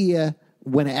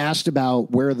 When asked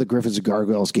about where the Griffins and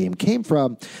Gargoyles game came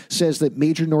from, says that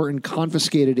Major Norton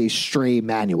confiscated a stray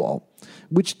manual,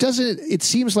 which it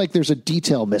seems like there's a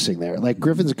detail missing there. Like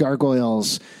Griffins and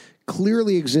Gargoyles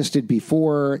clearly existed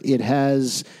before. It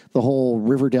has the whole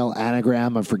Riverdale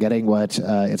anagram. I'm forgetting what,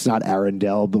 it's not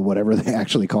Arundel, but whatever they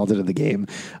actually called it in the game,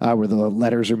 where the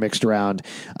letters are mixed around.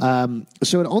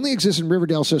 So it only exists in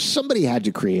Riverdale, so somebody had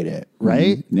to create it,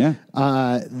 right? Mm-hmm.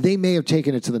 Yeah. They may have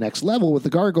taken it to the next level with the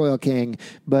Gargoyle King,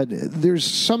 but there's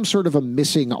some sort of a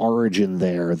missing origin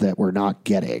there that we're not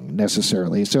getting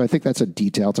necessarily. So I think that's a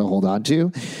detail to hold on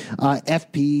to.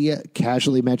 FP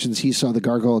casually mentions he saw the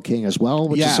Gargoyle King as well,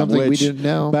 which is something we didn't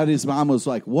know. Betty's mom was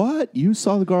like, what? You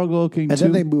saw the Gargoyle King and too?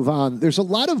 then they move on. There's a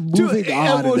lot of moving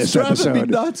on in this episode. It was driving me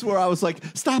nuts where I was like,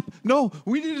 stop. No,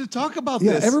 we need to talk about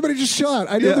this. Everybody just chill out.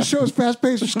 I know the show is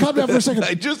fast-paced. Just calm down for a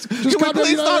second. Just calm can we down.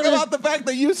 please talk about the fact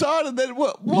that you saw it and then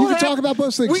you can talk about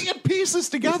both things. We can piece this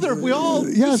together if we all...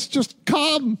 Yes, just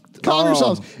calm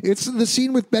yourselves. It's the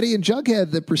scene with Betty and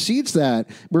Jughead that precedes that,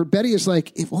 where Betty is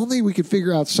like, if only we could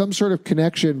figure out some sort of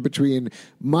connection between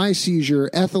my seizure,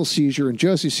 Ethel's seizure, and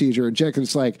Josie's seizure. And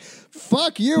Jughead's like,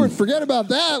 fuck you and forget about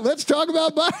that. Let's talk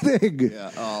about my thing.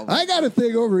 I got a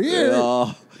thing over here.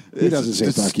 He doesn't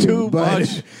say fuck you. Too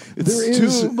much. It's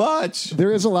too much.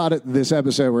 There is a lot of this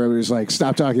episode where everybody's like,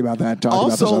 stop talking about that, talk about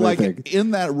this other thing.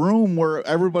 In that room where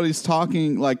everybody's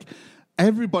talking, like,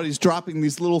 everybody's dropping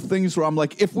these little things where I'm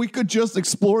like, if we could just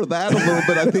explore that a little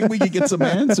bit, I think we could get some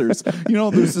answers.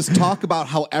 There's this talk about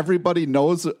how everybody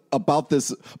knows about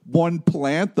this one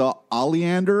plant, the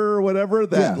oleander or whatever,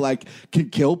 that like can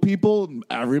kill people.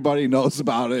 Everybody knows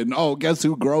about it. And guess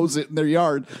who grows it in their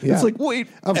yard? Yeah. It's like, wait.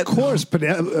 Of course,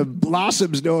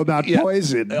 blossoms know about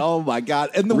poison. Oh, my God.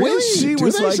 And the way she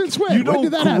was like, you don't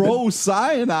grow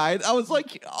cyanide. I was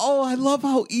like, I love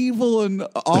how evil and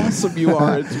awesome you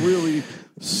are. It's really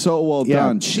so well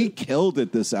done. She killed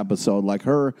it this episode. Like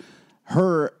her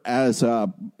as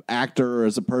a actor or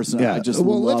as a person. I just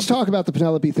let's talk about the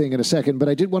Penelope thing in a second, but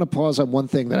I did want to pause on one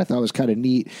thing that I thought was kind of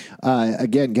neat.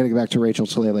 Again, getting back to Rachel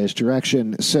Talele's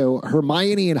direction. So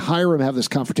Hermione and Hiram have this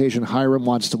confrontation. Hiram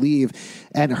wants to leave,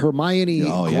 and Hermione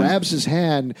grabs his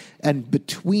hand, and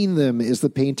between them is the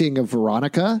painting of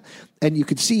Veronica. And you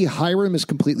could see Hiram is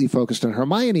completely focused on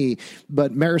Hermione,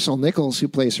 but Marisol Nichols, who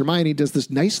plays Hermione, does this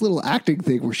nice little acting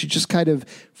thing where she just kind of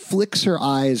flicks her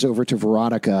eyes over to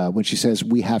Veronica when she says,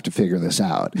 "We have to figure this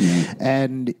out."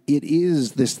 And it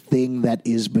is this thing that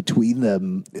is between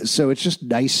them. So it's just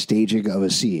nice staging of a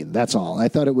scene. That's all. I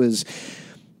thought it was...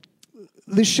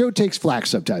 This show takes flack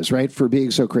sometimes, right, for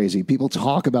being so crazy. People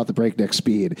talk about the breakneck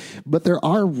speed, but there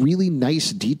are really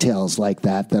nice details like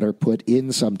that are put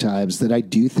in sometimes that I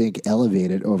do think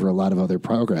elevate it over a lot of other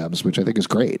programs, which I think is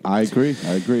great. I agree.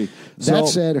 That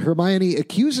said, Hermione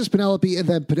accuses Penelope, and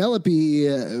then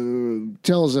Penelope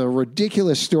tells a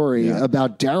ridiculous story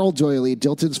about Daryl Doyley,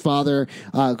 Dilton's father,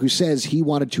 who says he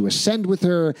wanted to ascend with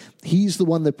her. He's the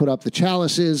one that put up the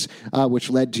chalices, which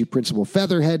led to Principal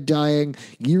Featherhead dying.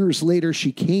 Years later,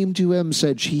 she came to him,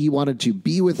 said he wanted to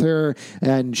be with her,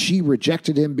 and she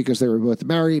rejected him because they were both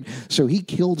married. So he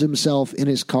killed himself in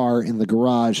his car in the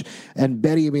garage. And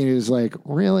Betty immediately is like,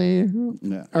 really?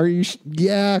 Yeah. Are you?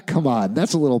 Yeah, come on.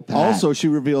 That's a little pat. Also, she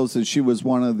reveals that she was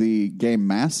one of the game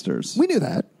masters. We knew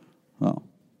that. Oh.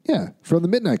 Yeah, from the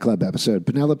Midnight Club episode.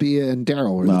 Penelope and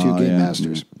Daryl were the two game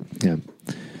masters. Yeah.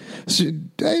 So,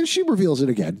 she reveals it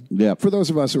again. Yeah. For those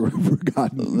of us who have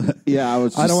forgotten. Yeah,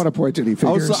 I don't want to point to any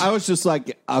fingers. I was just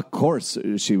like, of course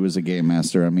she was a game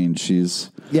master. I mean,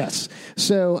 she's... Yes.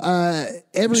 So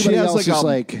everybody else is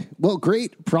like, well,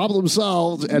 great, problem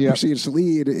solved, and proceeds to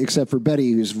lead, except for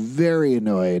Betty, who's very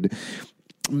annoyed.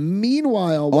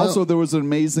 Meanwhile... Also, there was an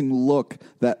amazing look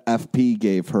that FP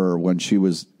gave her when she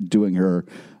was doing her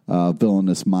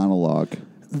villainous monologue.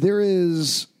 There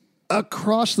is...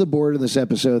 Across the board in this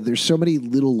episode, there's so many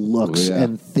little looks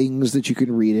and things that you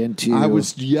can read into. I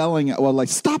was yelling at,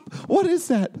 stop! What is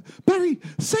that? Barry,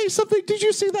 say something! Did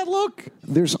you see that look?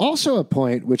 There's also a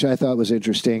point which I thought was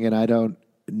interesting, and I don't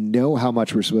know how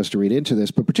much we're supposed to read into this,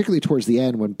 but particularly towards the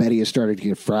end when Betty is starting to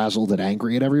get frazzled and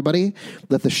angry at everybody,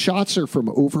 that the shots are from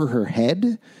over her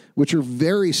head, which are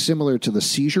very similar to the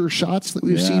seizure shots that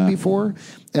we've seen before.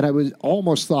 And I was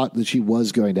almost thought that she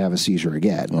was going to have a seizure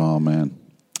again. Oh, man.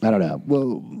 I don't know.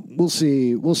 We'll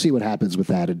see. We'll see what happens with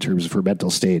that in terms of her mental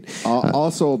state.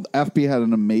 Also, FP had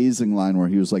an amazing line where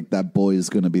he was like, "That boy is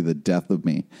going to be the death of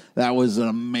me." That was an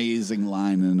amazing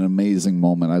line and an amazing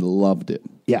moment. I loved it.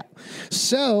 Yeah.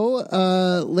 So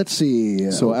let's see.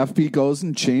 So FP goes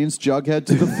and chains Jughead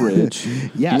to the fridge.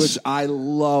 Yes, which I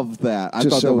love that. I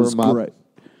thought that was great.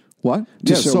 What?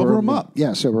 Sober him up.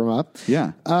 Yeah, sober him up.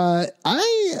 Yeah.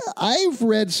 I've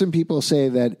read some people say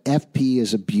that FP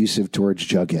is abusive towards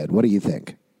Jughead. What do you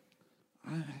think?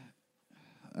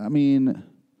 I mean,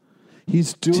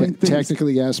 he's doing things.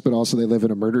 Technically, yes, but also they live in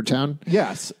a murder town.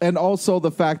 Yes, and also the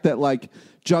fact that,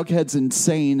 Jughead's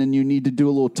insane and you need to do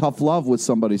a little tough love with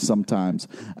somebody sometimes.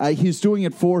 He's doing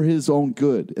it for his own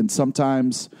good. And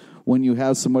sometimes when you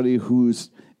have somebody who's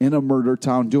in a murder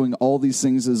town doing all these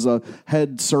things as a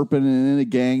head serpent and in a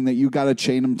gang, that you got to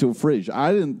chain him to a fridge.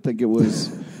 I didn't think it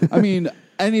was... I mean,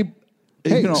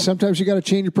 sometimes you got to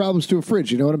chain your problems to a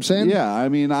fridge. You know what I'm saying? Yeah, I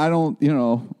mean, I don't,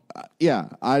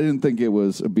 I didn't think it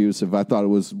was abusive. I thought it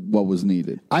was what was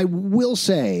needed. I will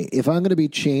say, if I'm going to be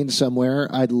chained somewhere,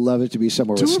 I'd love it to be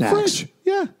somewhere with snacks. Fridge.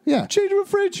 Yeah. Yeah. Chain to a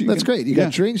fridge. That's great. You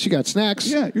got drinks, you got snacks.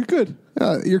 Yeah, you're good.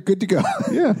 You're good to go.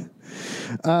 Yeah.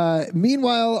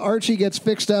 Meanwhile, Archie gets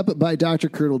fixed up by Dr.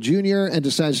 Curdle Jr. and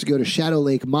decides to go to Shadow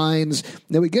Lake Mines.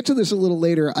 Now, we get to this a little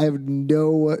later. I have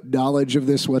no knowledge of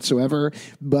this whatsoever,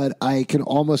 but I can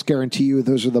almost guarantee you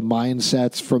those are the mine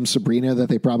sets from Sabrina that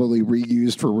they probably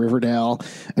reused for Riverdale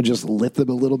and just lit them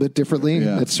a little bit differently.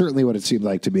 Yeah. That's certainly what it seemed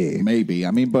like to me. Maybe.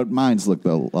 I mean, but mines look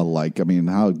alike. I mean,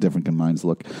 how different can mines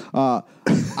look?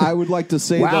 I would like to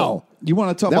say, wow. You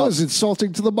want to talk that about... was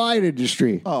insulting to the mine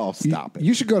industry. Oh, stop it.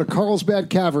 You should go to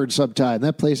Carlsbad Cavern sometime.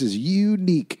 That place is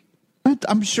unique.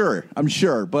 I'm sure.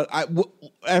 But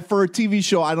for a TV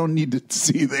show, I don't need to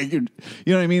see that. You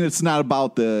know what I mean? It's not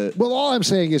about the. Well, all I'm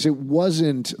saying is it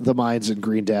wasn't the mines in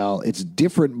Greendale. It's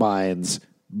different mines,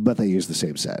 but they use the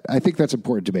same set. I think that's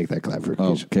important to make that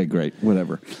clarification. Okay, great.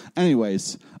 Whatever.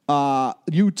 Anyways,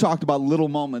 you talked about little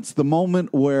moments. The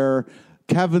moment where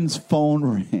Kevin's phone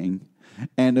rang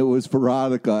and it was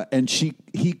Veronica, and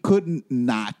he couldn't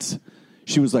not.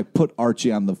 She was like, put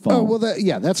Archie on the phone. Oh, well,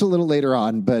 that's a little later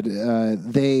on, but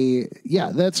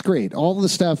that's great. All the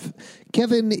stuff.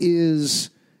 Kevin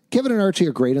and Archie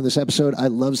are great in this episode. I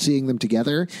love seeing them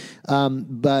together.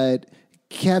 But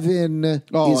Kevin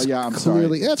is I'm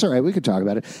clearly... sorry. That's all right. We could talk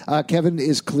about it. Kevin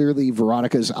is clearly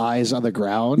Veronica's eyes on the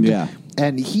ground. Yeah.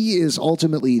 And he is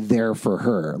ultimately there for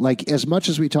her. Like, as much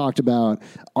as we talked about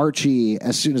Archie,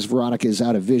 as soon as Veronica is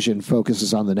out of vision,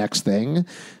 focuses on the next thing,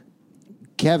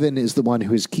 Kevin is the one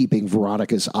who is keeping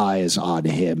Veronica's eyes on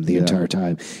him the entire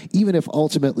time. Even if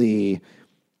ultimately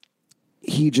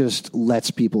he just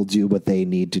lets people do what they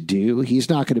need to do,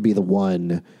 he's not going to be the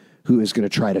one who is going to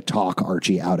try to talk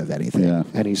Archie out of anything. Yeah.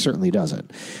 And he certainly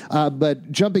doesn't.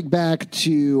 But jumping back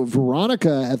to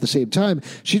Veronica at the same time,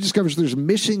 she discovers there's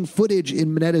missing footage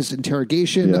in Minetta's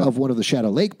interrogation of one of the Shadow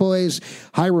Lake boys.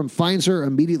 Hiram finds her,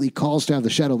 immediately calls to have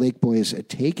the Shadow Lake boys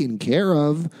taken care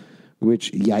of,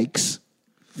 which, yikes.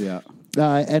 Yeah.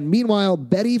 And meanwhile,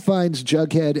 Betty finds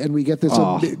Jughead, and we get this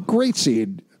great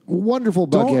scene. Wonderful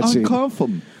Bughead scene. Don't uncuff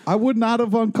him. I would not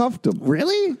have uncuffed him.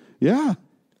 Really? Yeah.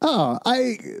 Oh,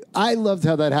 I loved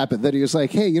how that happened. That he was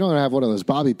like, hey, you don't have one of those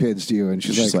bobby pins, do you? And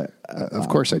she's like, of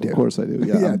course I do. Of course I do.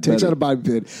 Yeah, takes out a bobby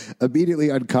pin, immediately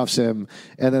uncuffs him,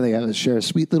 and then they share a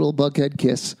sweet little Bughead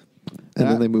kiss. And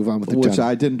then they move on with the which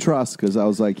I didn't trust because I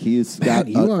was like, he's got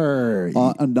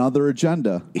another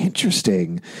agenda.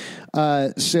 Interesting.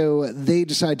 So they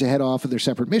decide to head off on their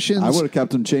separate missions. I would have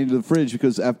kept him chained to the fridge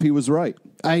because FP was right.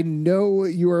 I know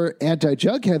you're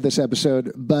anti-Jughead this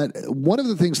episode, but one of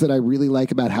the things that I really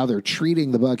like about how they're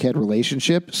treating the Bughead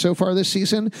relationship so far this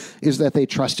season is that they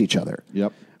trust each other.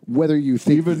 Yep. Whether you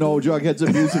think... Even though Jughead's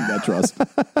abusing that trust.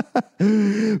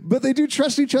 But they do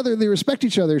trust each other and they respect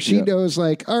each other. She knows,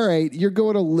 like, all right, you're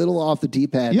going a little off the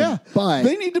deep end. Yeah. But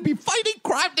they need to be fighting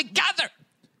crime together.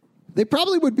 They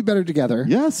probably would be better together.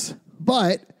 Yes.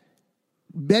 But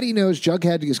Betty knows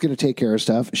Jughead is going to take care of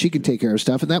stuff. She can take care of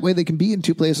stuff. And that way they can be in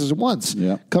two places at once.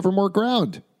 Yeah. Cover more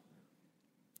ground.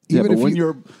 Even but when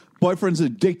your boyfriend's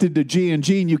addicted to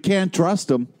G&G and you can't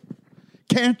trust him.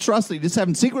 Can't trust him. Just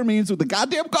having secret meetings with the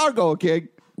goddamn cargo, okay?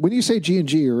 When you say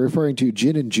G&G, you're referring to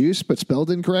gin and juice, but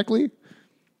spelled incorrectly?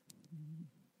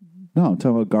 No, I'm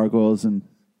talking about gargoyles and...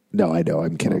 No, I know.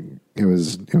 I'm kidding. It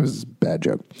was a bad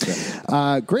joke.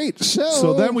 Yeah. Great.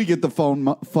 So then we get the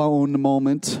phone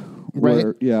moment. Right.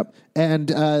 Yeah. And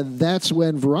that's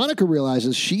when Veronica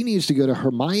realizes she needs to go to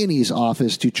Hermione's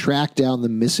office to track down the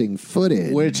missing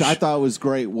footage. Which I thought was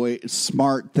great.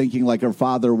 Smart thinking like her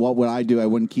father. What would I do? I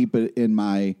wouldn't keep it in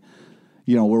my,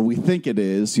 where we think it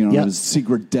is, his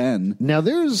secret den. Now,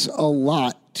 there's a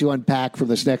lot to unpack from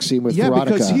this next scene with Veronica. Yeah,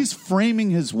 because he's framing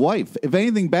his wife. If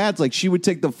anything bad's like she would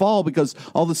take the fall because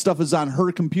all the stuff is on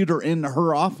her computer in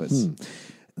her office.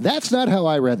 That's not how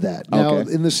I read that. Now,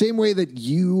 in the same way that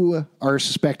you are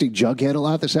suspecting Jughead a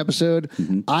lot this episode,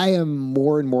 I am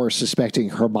more and more suspecting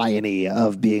Hermione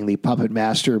of being the puppet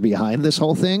master behind this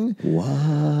whole thing.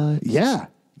 What? Yeah.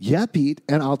 Yeah, Pete,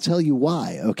 and I'll tell you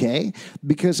why, okay?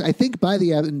 Because I think by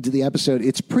the end of the episode,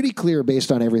 it's pretty clear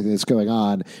based on everything that's going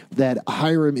on that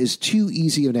Hiram is too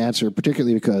easy an answer,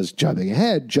 particularly because, jumping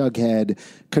ahead, Jughead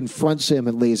confronts him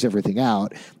and lays everything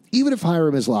out. Even if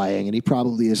Hiram is lying, and he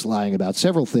probably is lying about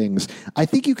several things, I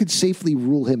think you could safely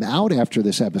rule him out after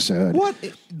this episode. What?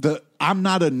 I'm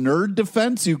not a nerd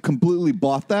defense? You completely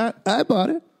bought that? I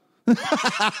bought it.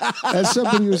 As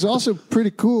somebody who's also pretty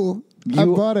cool, I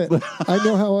bought it. I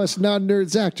know how us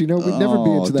non-nerds act. We'd never be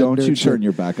into that don't nerd you shit. turn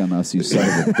your back on us, you son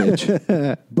of a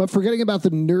bitch. But forgetting about the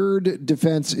nerd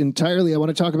defense entirely, I want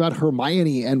to talk about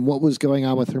Hermione and what was going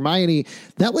on with Hermione.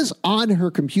 That was on her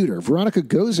computer. Veronica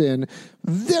goes in,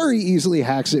 very easily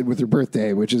hacks it with her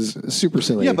birthday, which is super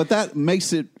silly. Yeah, but that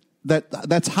makes it...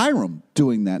 That's Hiram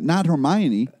doing that, not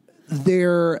Hermione.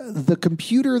 The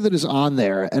computer that is on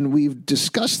there, and we've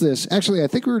discussed this. Actually, I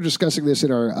think we were discussing this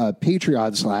in our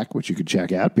Patreon Slack, which you can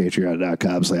check out,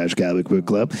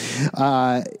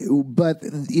 patreon.com/CatholicBookClub. But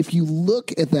if you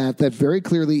look at that very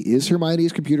clearly is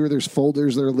Hermione's computer. There's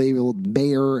folders that are labeled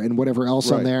Mayor and whatever else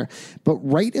on there. But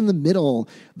right in the middle,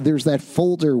 there's that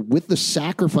folder with the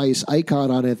sacrifice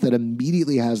icon on it that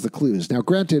immediately has the clues. Now,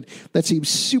 granted, that seems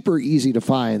super easy to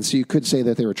find, so you could say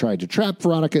that they were trying to trap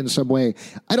Veronica in some way.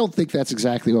 I don't think think that's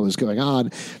exactly what was going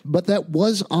on, but that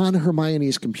was on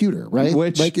Hermione's computer, right?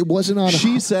 Which like it wasn't on.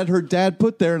 She said her dad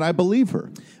put there, and I believe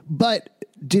her. But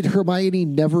did Hermione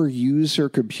never use her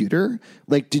computer?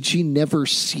 Like, did she never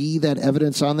see that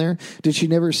evidence on there? Did she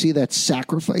never see that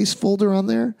sacrifice folder on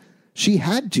there? She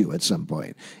had to at some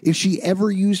point. If she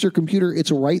ever used her computer, it's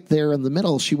right there in the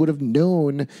middle. She would have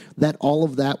known that all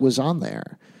of that was on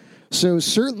there. So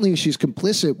certainly she's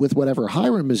complicit with whatever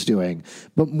Hiram is doing,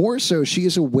 but more so she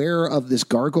is aware of this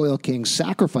Gargoyle King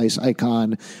sacrifice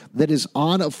icon that is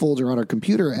on a folder on her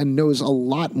computer and knows a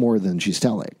lot more than she's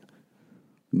telling.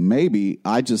 Maybe.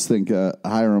 I just think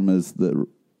Hiram he's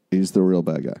the real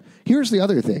bad guy. Here's the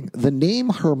other thing. The name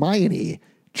Hermione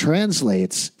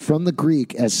translates from the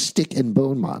Greek as stick and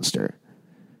bone monster,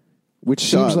 which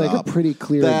seems like a pretty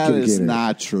clear indicator. That is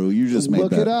not true. You just made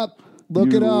Look it up.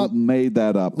 Look it up. Made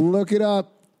that up. Look it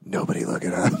up. Nobody look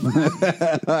it up.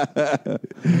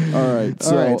 All right.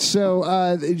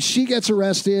 So she gets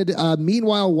arrested.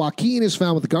 Meanwhile, Joaquin is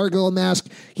found with the gargoyle mask.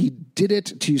 He did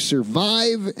it to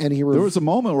survive, and there was a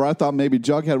moment where I thought maybe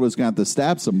Jughead was going to have to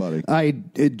stab somebody.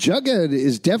 Jughead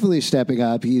is definitely stepping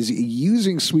up. He's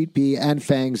using Sweet Pea and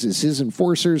Fangs as his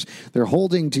enforcers. They're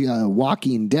holding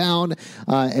Joaquin down,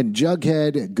 and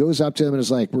Jughead goes up to him and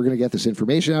is like, "We're going to get this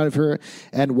information out of her."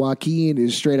 And Joaquin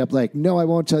is straight up like, "No, I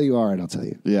won't tell you. All right, I'll tell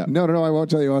you." Yeah. No, I won't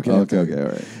tell you. Okay, all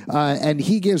right. And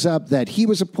he gives up that he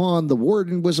was a pawn, the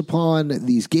warden was a pawn,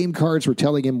 these game cards were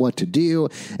telling him what to do,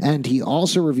 and he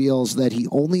also reveals that he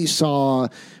only saw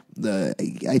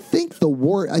I think the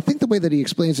way that he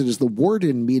explains it is the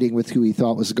warden meeting with who he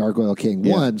thought was the Gargoyle King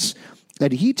once,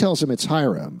 and he tells him it's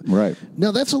Hiram. Right.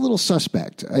 Now, that's a little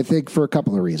suspect, I think, for a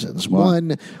couple of reasons.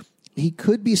 One, he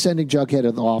could be sending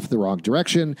Jughead off the wrong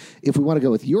direction. If we want to go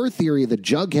with your theory that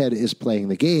Jughead is playing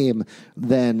the game,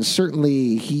 then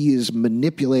certainly he is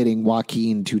manipulating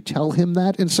Joaquin to tell him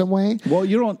that in some way. Well,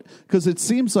 you don't, because it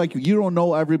seems like you don't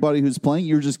know everybody who's playing.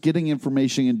 You're just getting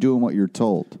information and doing what you're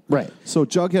told. Right. So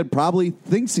Jughead probably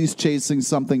thinks he's chasing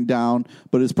something down,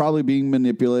 but is probably being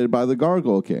manipulated by the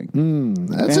Gargoyle King.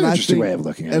 That's an interesting way of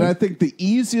looking at it. And I think the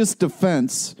easiest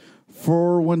defense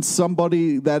for when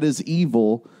somebody that is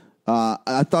evil,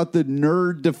 I thought the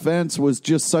nerd defense was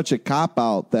just such a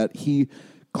cop-out that he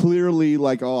clearly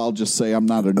I'll just say I'm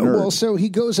not a nerd. Well, so he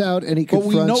goes out and he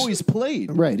confronts... But we know he's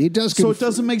played. Right, he does... So it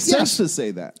doesn't make sense to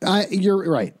say that.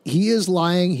 You're right. He is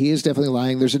lying. He is definitely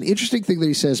lying. There's an interesting thing that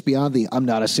he says beyond the I'm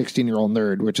not a 16-year-old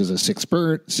nerd, which is a sick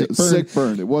burn. Sick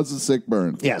burn. It was a sick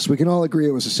burn. Yes, we can all agree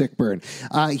it was a sick burn.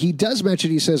 He does mention,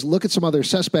 he says, look at some other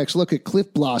suspects. Look at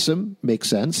Cliff Blossom. Makes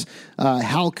sense.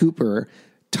 Hal Cooper.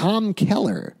 Tom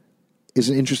Keller is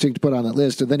interesting to put on that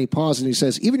list. And then he pauses and he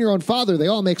says, even your own father, they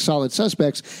all make solid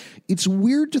suspects. It's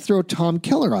weird to throw Tom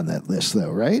Keller on that list,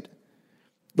 though, right?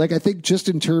 Like, I think just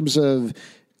in terms of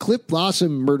Cliff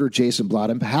Blossom murdered Jason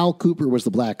Blottom, Hal Cooper was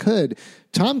the Black Hood.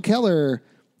 Tom Keller,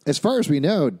 as far as we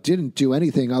know, didn't do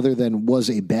anything other than was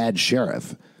a bad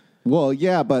sheriff. Well,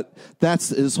 yeah, but that's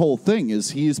his whole thing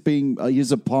is he's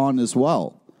a pawn as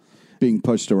well, being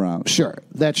pushed around. Sure,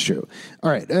 that's true.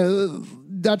 All right,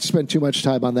 not to spend too much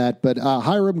time on that, but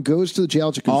Hiram goes to the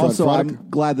jail to confront Veronica. I'm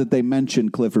glad that they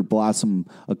mentioned Clifford Blossom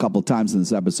a couple times in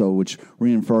this episode, which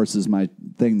reinforces my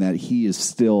thing that he is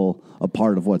still a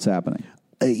part of what's happening.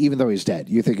 Even though he's dead,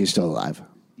 you think he's still alive?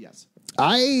 Yes.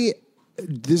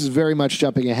 This is very much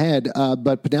jumping ahead,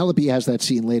 but Penelope has that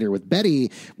scene later with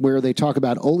Betty where they talk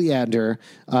about oleander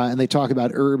and they talk about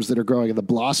herbs that are growing in the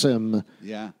Blossom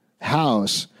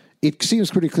house. It seems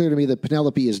pretty clear to me that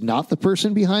Penelope is not the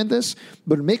person behind this,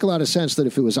 but it would make a lot of sense that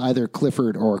if it was either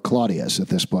Clifford or Claudius at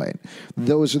this point,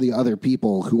 those are the other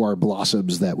people who are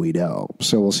Blossoms that we know.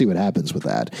 So we'll see what happens with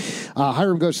that.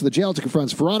 Hiram goes to the jail to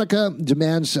confront Veronica,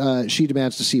 she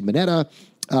demands to see Minetta.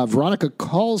 Veronica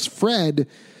calls Fred,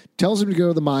 tells him to go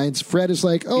to the mines. Fred is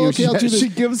like, oh, okay, I'll do this. She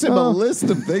gives him a list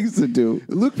of things to do.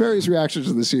 Luke Perry's reactions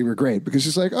to the scene were great because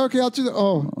she's like, okay, I'll do that.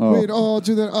 I'll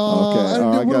do that.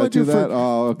 I got to do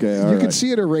that. You can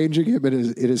see it arranging him in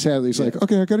his head. He's like,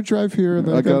 okay, I got to drive here. And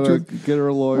then I got to get her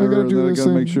a lawyer. I got to do this. I got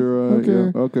to make sure.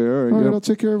 Okay, all right. I'll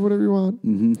take care of whatever you want.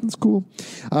 Mm-hmm. That's cool.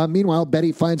 Meanwhile,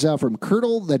 Betty finds out from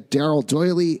Curdle that Daryl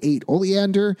Doyley ate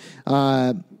oleander.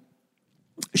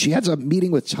 She has a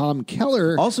meeting with Tom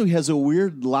Keller. Also, he has a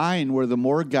weird line where the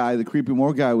creepy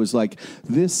Moore guy was like,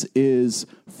 this is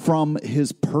from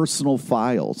his personal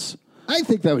files. I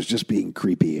think that was just being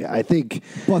creepy.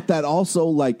 But that also,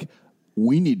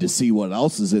 we need to see what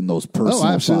else is in those personal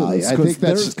absolutely. files. I think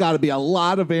there's got to be a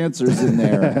lot of answers in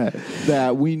there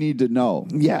that we need to know.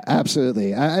 Yeah,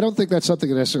 absolutely. I don't think that's something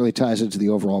that necessarily ties into the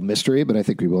overall mystery, but I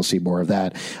think we will see more of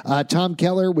that. Tom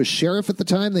Keller was sheriff at the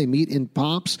time. They meet in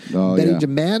Pops. Betty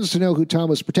demands to know who Tom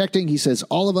was protecting. He says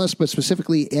all of us, but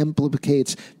specifically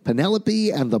implicates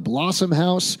Penelope and the Blossom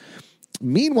House.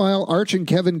 Meanwhile, Arch and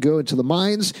Kevin go into the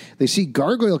mines. They see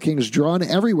Gargoyle Kings drawn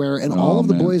everywhere, and all of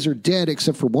the boys are dead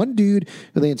except for one dude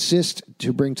who they insist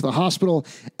to bring to the hospital.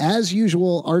 As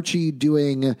usual, Archie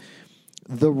doing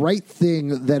the right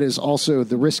thing that is also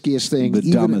the riskiest thing.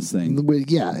 The dumbest thing.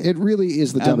 Yeah, it really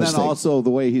is the dumbest thing. And then also the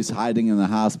way he's hiding in the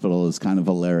hospital is kind of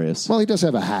hilarious. Well, he does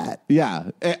have a hat. Yeah,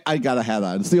 I got a hat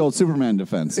on. It's the old Superman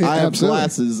defense. I have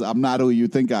glasses. I'm not who you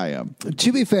think I am.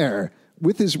 To be fair,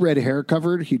 with his red hair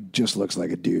covered, he just looks like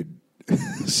a dude.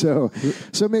 so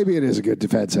maybe it is a good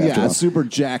defense after all. A super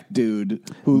jacked dude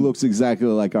who looks exactly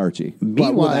like Archie,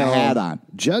 Meanwhile, but with a hat on.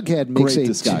 Jughead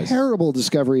makes terrible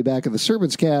discovery back in the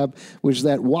servant's cab, which is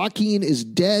that Joaquin is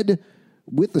dead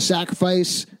with the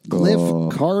sacrifice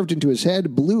glyph carved into his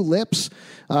head, blue lips.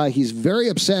 He's very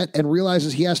upset and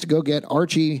realizes he has to go get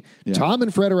Archie. Yeah. Tom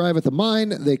and Fred arrive at the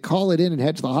mine. They call it in and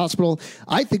head to the hospital.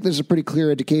 I think this is a pretty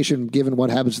clear indication, given what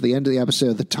happens at the end of the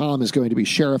episode, that Tom is going to be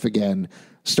sheriff again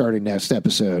starting next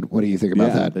episode. What do you think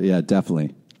about that? Yeah,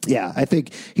 definitely. Yeah, I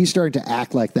think he's starting to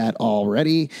act like that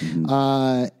already.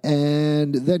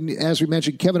 And then, as we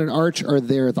mentioned, Kevin and Arch are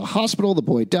there at the hospital. The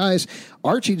boy dies.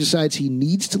 Archie decides he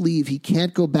needs to leave. He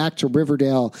can't go back to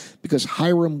Riverdale because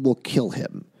Hiram will kill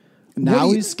him.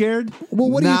 Now he's scared?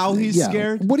 Well, he's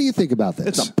scared? What do you think about this?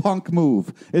 It's a punk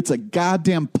move. It's a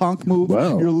goddamn punk move.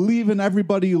 Wow. You're leaving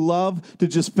everybody you love to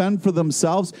just fend for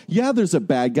themselves. Yeah, there's a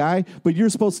bad guy, but you're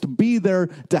supposed to be there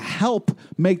to help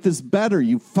make this better,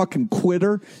 you fucking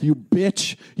quitter, you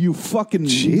bitch, you fucking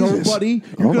nobody.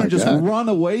 You're going to just run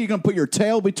away. You're going to put your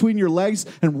tail between your legs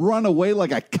and run away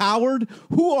like a coward?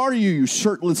 Who are you, you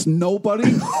shirtless nobody?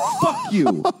 Fuck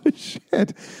you. Oh,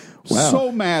 shit. Wow.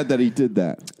 So mad that he did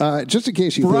that. Just in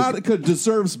case you Veronica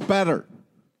deserves better.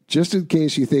 Just in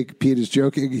case you think Pete is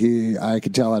joking, I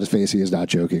can tell on his face he is not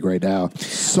joking right now.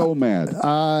 So mad.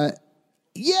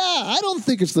 Yeah, I don't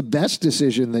think it's the best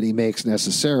decision that he makes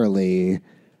necessarily.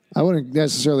 I wouldn't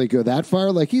necessarily go that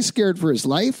far. Like, he's scared for his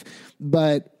life,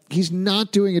 but he's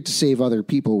not doing it to save other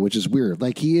people, which is weird.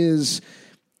 Like, he is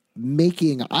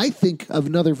making, I think,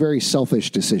 another very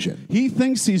selfish decision. He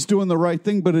thinks he's doing the right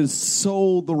thing, but is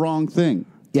so the wrong thing.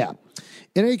 Yeah.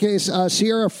 In any case,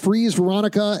 Sierra frees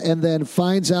Veronica and then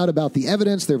finds out about the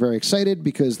evidence. They're very excited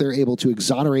because they're able to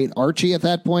exonerate Archie at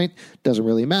that point. Doesn't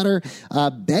really matter.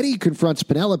 Betty confronts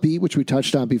Penelope, which we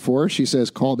touched on before. She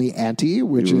says, "Call me Auntie,"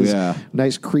 which is a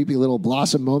nice, creepy little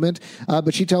Blossom moment.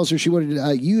 But she tells her she wanted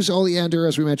to use Oleander,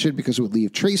 as we mentioned, because it would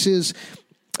leave traces.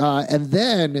 And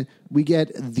then we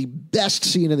get the best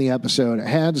scene in the episode,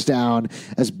 hands down,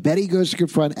 as Betty goes to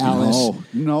confront Alice.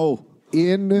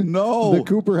 In the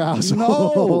Cooper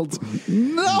household.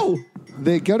 No.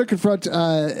 They go to confront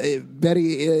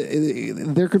Betty.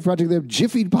 They're confronting them.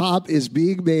 Jiffy Pop is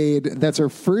being made. That's our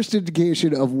first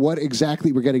indication of what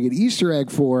exactly we're getting an Easter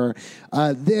egg for.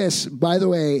 This, by the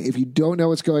way, if you don't know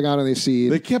what's going on in this scene,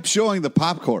 they kept showing the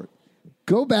popcorn.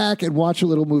 Go back and watch a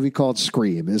little movie called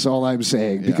Scream, is all I'm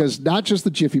saying. Because not just the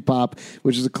Jiffy Pop,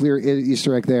 which is a clear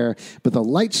Easter egg there, but the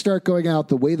lights start going out,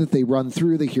 the way that they run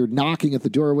through, they hear knocking at the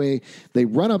doorway, they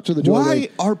run up to the doorway.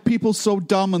 Why are people so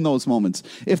dumb in those moments?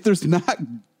 If there's not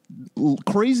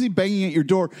crazy banging at your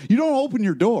door, you don't open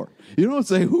your door. You don't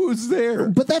say, "Who's there?"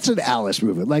 But that's an Alice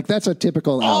movement. Like, that's a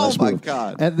typical Alice move. Oh, my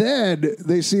God. And then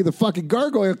they see the fucking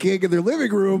Gargoyle King in their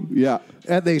living room. Yeah.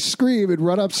 And they scream and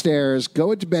run upstairs,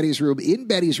 go into Betty's room. In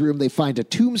Betty's room, they find a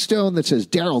tombstone that says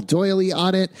Daryl Doyley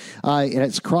on it. And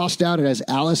it's crossed out. It has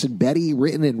Alice and Betty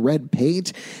written in red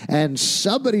paint. And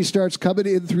somebody starts coming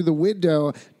in through the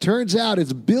window. Turns out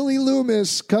it's Billy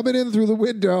Loomis coming in through the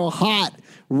window, hot,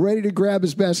 ready to grab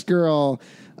his best girl.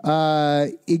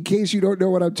 In case you don't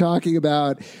know what I'm talking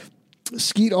about,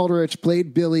 Skeet Ulrich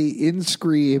played Billy in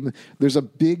Scream. There's a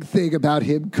big thing about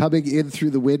him coming in through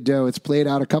the window. It's played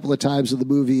out a couple of times in the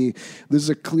movie. This is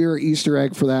a clear Easter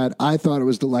egg for that. I thought it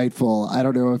was delightful. I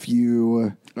don't know if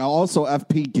you... Also,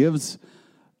 FP gives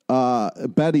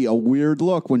Betty a weird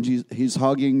look when he's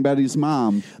hugging Betty's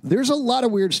mom. There's a lot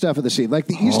of weird stuff in the scene. Like,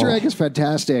 the Easter egg is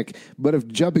fantastic, but if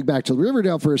jumping back to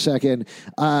Riverdale for a second,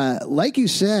 like you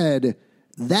said...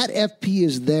 That FP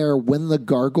is there when the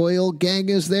Gargoyle Gang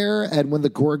is there and when the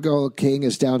Gargoyle King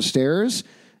is downstairs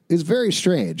is very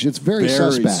strange. It's very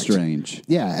suspect. Very strange.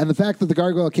 Yeah, and the fact that the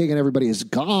Gargoyle King and everybody is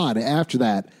gone after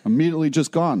that. Immediately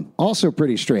just gone. Also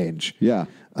pretty strange. Yeah.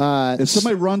 If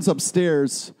somebody runs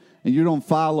upstairs and you don't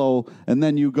follow, and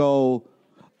then you go,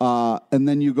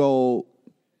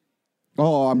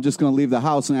 oh, I'm just going to leave the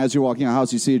house. And as you're walking out the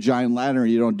house, you see a giant ladder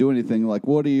and you don't do anything. Like,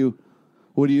 what are you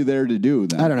there to do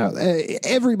then? I don't know.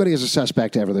 Everybody is a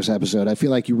suspect after this episode. I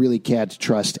feel like you really can't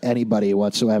trust anybody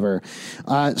whatsoever.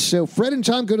 So Fred and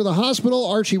Tom go to the hospital.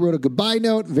 Archie wrote a goodbye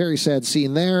note. Very sad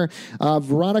scene there.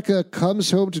 Veronica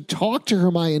comes home to talk to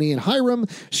Hermione and Hiram.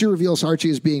 She reveals Archie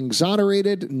is being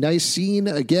exonerated. Nice scene.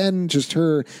 Again, just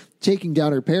her taking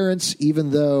down her parents,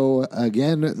 even though,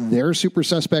 again, they're super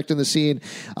suspect in the scene.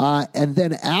 And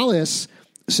then Alice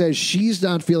says she's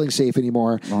not feeling safe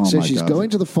anymore. Says she's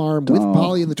going to the farm with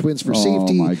Polly and the twins for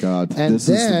safety. Oh, my God. And this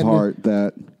is the part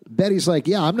that... Betty's like,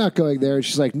 yeah, I'm not going there.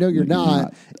 She's like, no, you're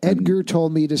not. Edgar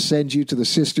told me to send you to the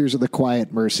Sisters of the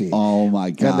Quiet Mercy. Oh, my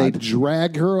God. And they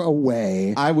drag her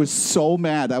away. I was so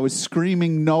mad. I was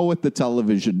screaming no at the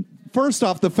television. First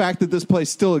off, the fact that this place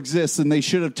still exists and they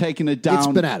should have taken it down. It's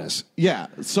bananas. Yeah.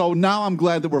 So now I'm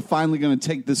glad that we're finally going to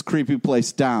take this creepy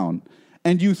place down.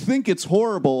 And you think it's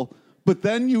horrible, but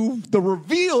then the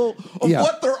reveal of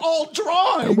what they're all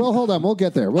drawing. Well, hold on. We'll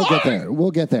get there.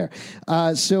 We'll get there.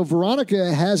 So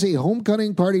Veronica has a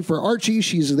homecoming party for Archie.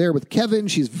 She's there with Kevin.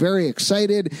 She's very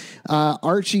excited.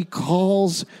 Archie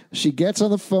calls. She gets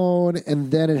on the phone,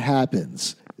 and then it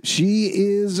happens. She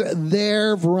is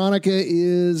there. Veronica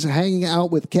is hanging out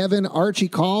with Kevin. Archie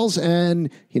calls, and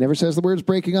he never says the words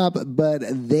breaking up, but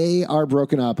they are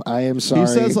broken up. I am sorry. He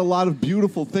says a lot of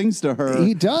beautiful things to her.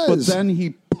 He does. But then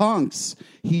he punks.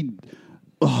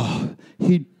 I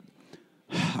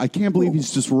can't believe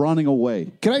he's just running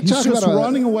away. Can I he's talk just about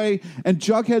running away, and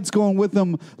Jughead's going with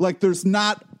him like there's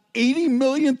not 80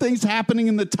 million things happening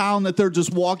in the town that they're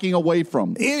just walking away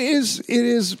from. It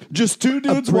is just two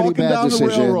dudes walking down the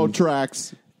railroad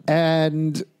tracks.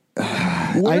 And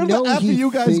I know he you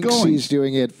guys thinks going? He's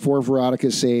doing it for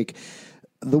Veronica's sake.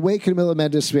 The way Camila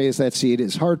Mendes plays that scene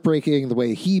is heartbreaking. The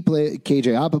way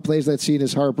KJ Apa plays that scene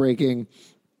is heartbreaking.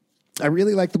 I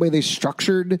really like the way they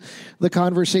structured the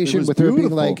conversation with her being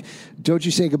like, don't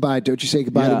you say goodbye. Don't you say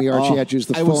goodbye to me, Archie Hedges.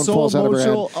 The phone falls out of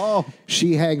her head.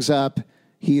 She hangs up.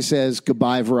 He says,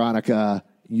 goodbye, Veronica.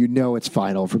 You know it's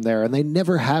final from there. And they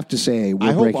never have to say,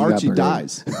 we're breaking up. I hope Archie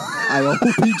dies. I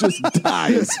hope he just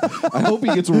dies. I hope he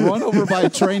gets run over by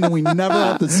a train and we never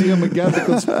have to see him again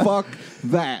because fuck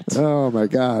that. Oh, my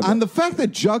God. And the fact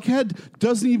that Jughead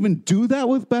doesn't even do that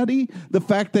with Betty, the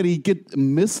fact that he get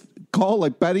missed call,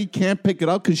 like Betty can't pick it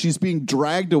up because she's being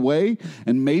dragged away,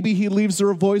 and maybe he leaves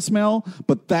her a voicemail,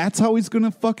 but that's how he's going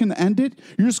to fucking end it?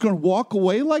 You're just going to walk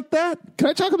away like that? Can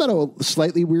I talk about a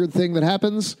slightly weird thing that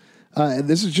happens? And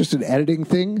this is just an editing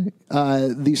thing.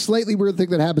 The slightly weird thing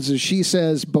that happens is she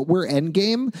says, but we're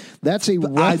Endgame. That's a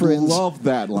reference. I love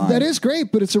that line. That is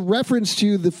great, but it's a reference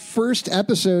to the first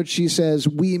episode. She says,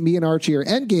 me and Archie are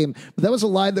Endgame. But that was a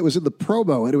line that was in the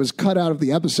promo, and it was cut out of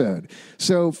the episode.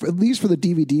 So at least for the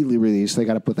DVD release, they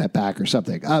got to put that back or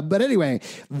something. But anyway,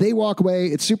 they walk away.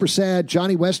 It's super sad.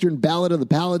 Johnny Western, Ballad of the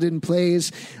Paladin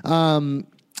plays.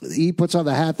 He puts on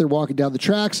the hat. They're walking down the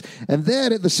tracks. And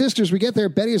then at the Sisters, we get there.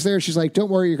 Betty is there. She's like,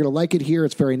 don't worry, you're going to like it here.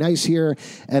 It's very nice here.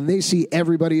 And they see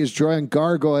everybody is drawing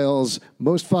gargoyles.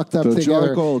 Most fucked up thing ever.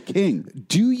 Gargoyle King.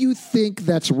 Do you think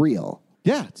that's real?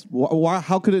 Yeah.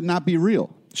 How could it not be real?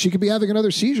 She could be having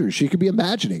another seizure. She could be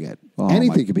imagining it.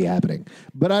 Anything could be happening.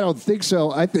 But I don't think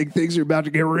so. I think things are about to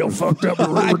get real fucked up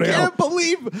in Riverdale. I can't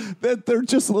believe that they're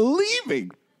just leaving.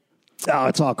 Oh,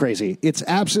 it's all crazy. It's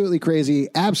absolutely crazy.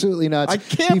 Absolutely nuts. I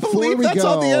can't believe that's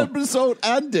how the episode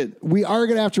ended. We are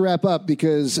going to have to wrap up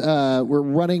because we're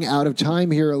running out of time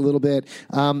here a little bit.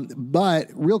 But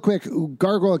real quick,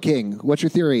 Gargoyle King, what's your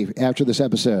theory after this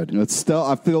episode? It's still,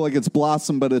 I feel like it's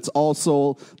Blossom, but it's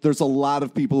also, there's a lot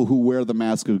of people who wear the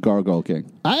mask of Gargoyle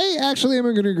King. I actually am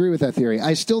going to agree with that theory.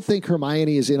 I still think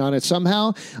Hermione is in on it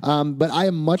somehow, but I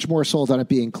am much more sold on it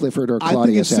being Clifford or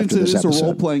Claudius after this episode. Since it is a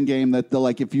role-playing game that,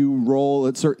 like, if you roll,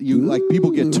 it's like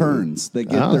people get turns. They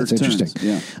get their turns. Interesting.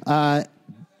 Yeah.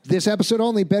 This episode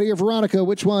only, Betty or Veronica.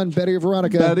 Which one? Betty or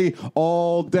Veronica? Betty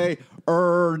all day,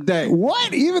 day.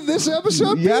 What? Even this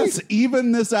episode? Yes, Pete?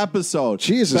 Even this episode.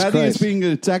 Jesus Betty Christ. is being a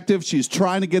detective. She's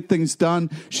trying to get things done.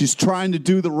 She's trying to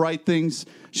do the right things.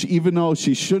 Even though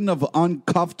she shouldn't have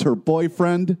uncuffed her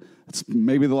boyfriend. It's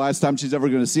maybe the last time she's ever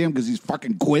going to see him because he's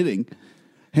fucking quitting.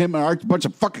 Him and Art, a bunch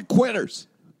of fucking quitters.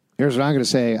 Here's what I'm going to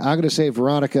say. I'm going to say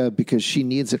Veronica because she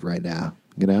needs it right now.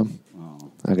 You know?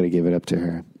 I'm going to give it up to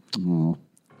her.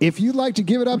 If you'd like to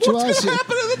give it up to us. What's going to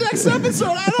happen in the next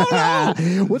episode? I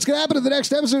don't know. What's going to happen in the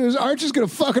next episode is Archie's going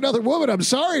to fuck another woman. I'm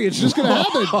sorry. It's just going to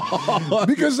happen.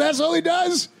 Because that's all he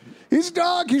does. He's a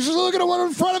dog. He's just looking at one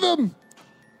in front of him.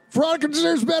 Veronica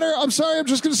deserves better. I'm sorry. I'm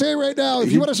just going to say it right now.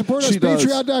 If you want to support us,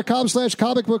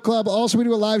 patreon.com/Comic Book Club. Also, we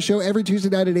do a live show every Tuesday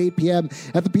night at 8 p.m.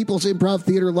 at the People's Improv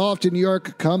Theater Loft in New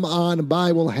York. Come on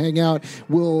by. We'll hang out.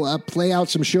 We'll play out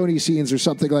some Shoney scenes or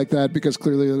something like that because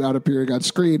clearly they're not appearing on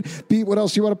screen. Pete, what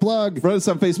else do you want to plug? Friend us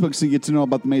on Facebook so you get to know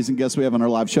about the amazing guests we have on our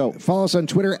live show. Follow us on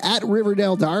Twitter at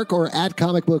Riverdale Dark or at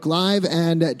Comic Book Live,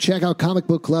 and check out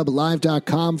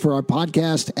comicbookclublive.com for our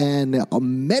podcast and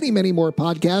many, many more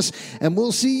podcasts. And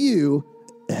we'll see you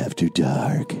after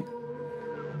dark.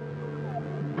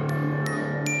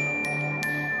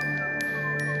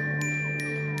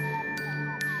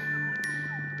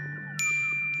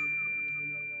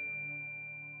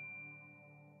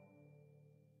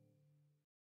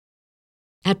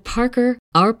 At Parker,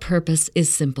 our purpose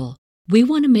is simple. We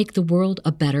want to make the world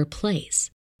a better place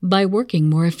by working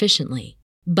more efficiently,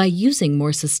 by using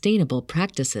more sustainable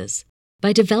practices,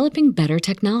 by developing better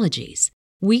technologies.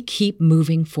 We keep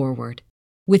moving forward.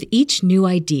 With each new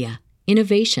idea,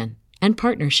 innovation, and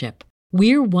partnership,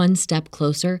 we're one step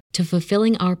closer to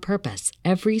fulfilling our purpose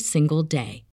every single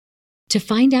day. To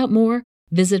find out more,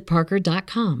 visit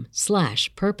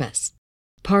parker.com/purpose.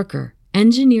 Parker,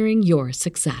 engineering your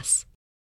success.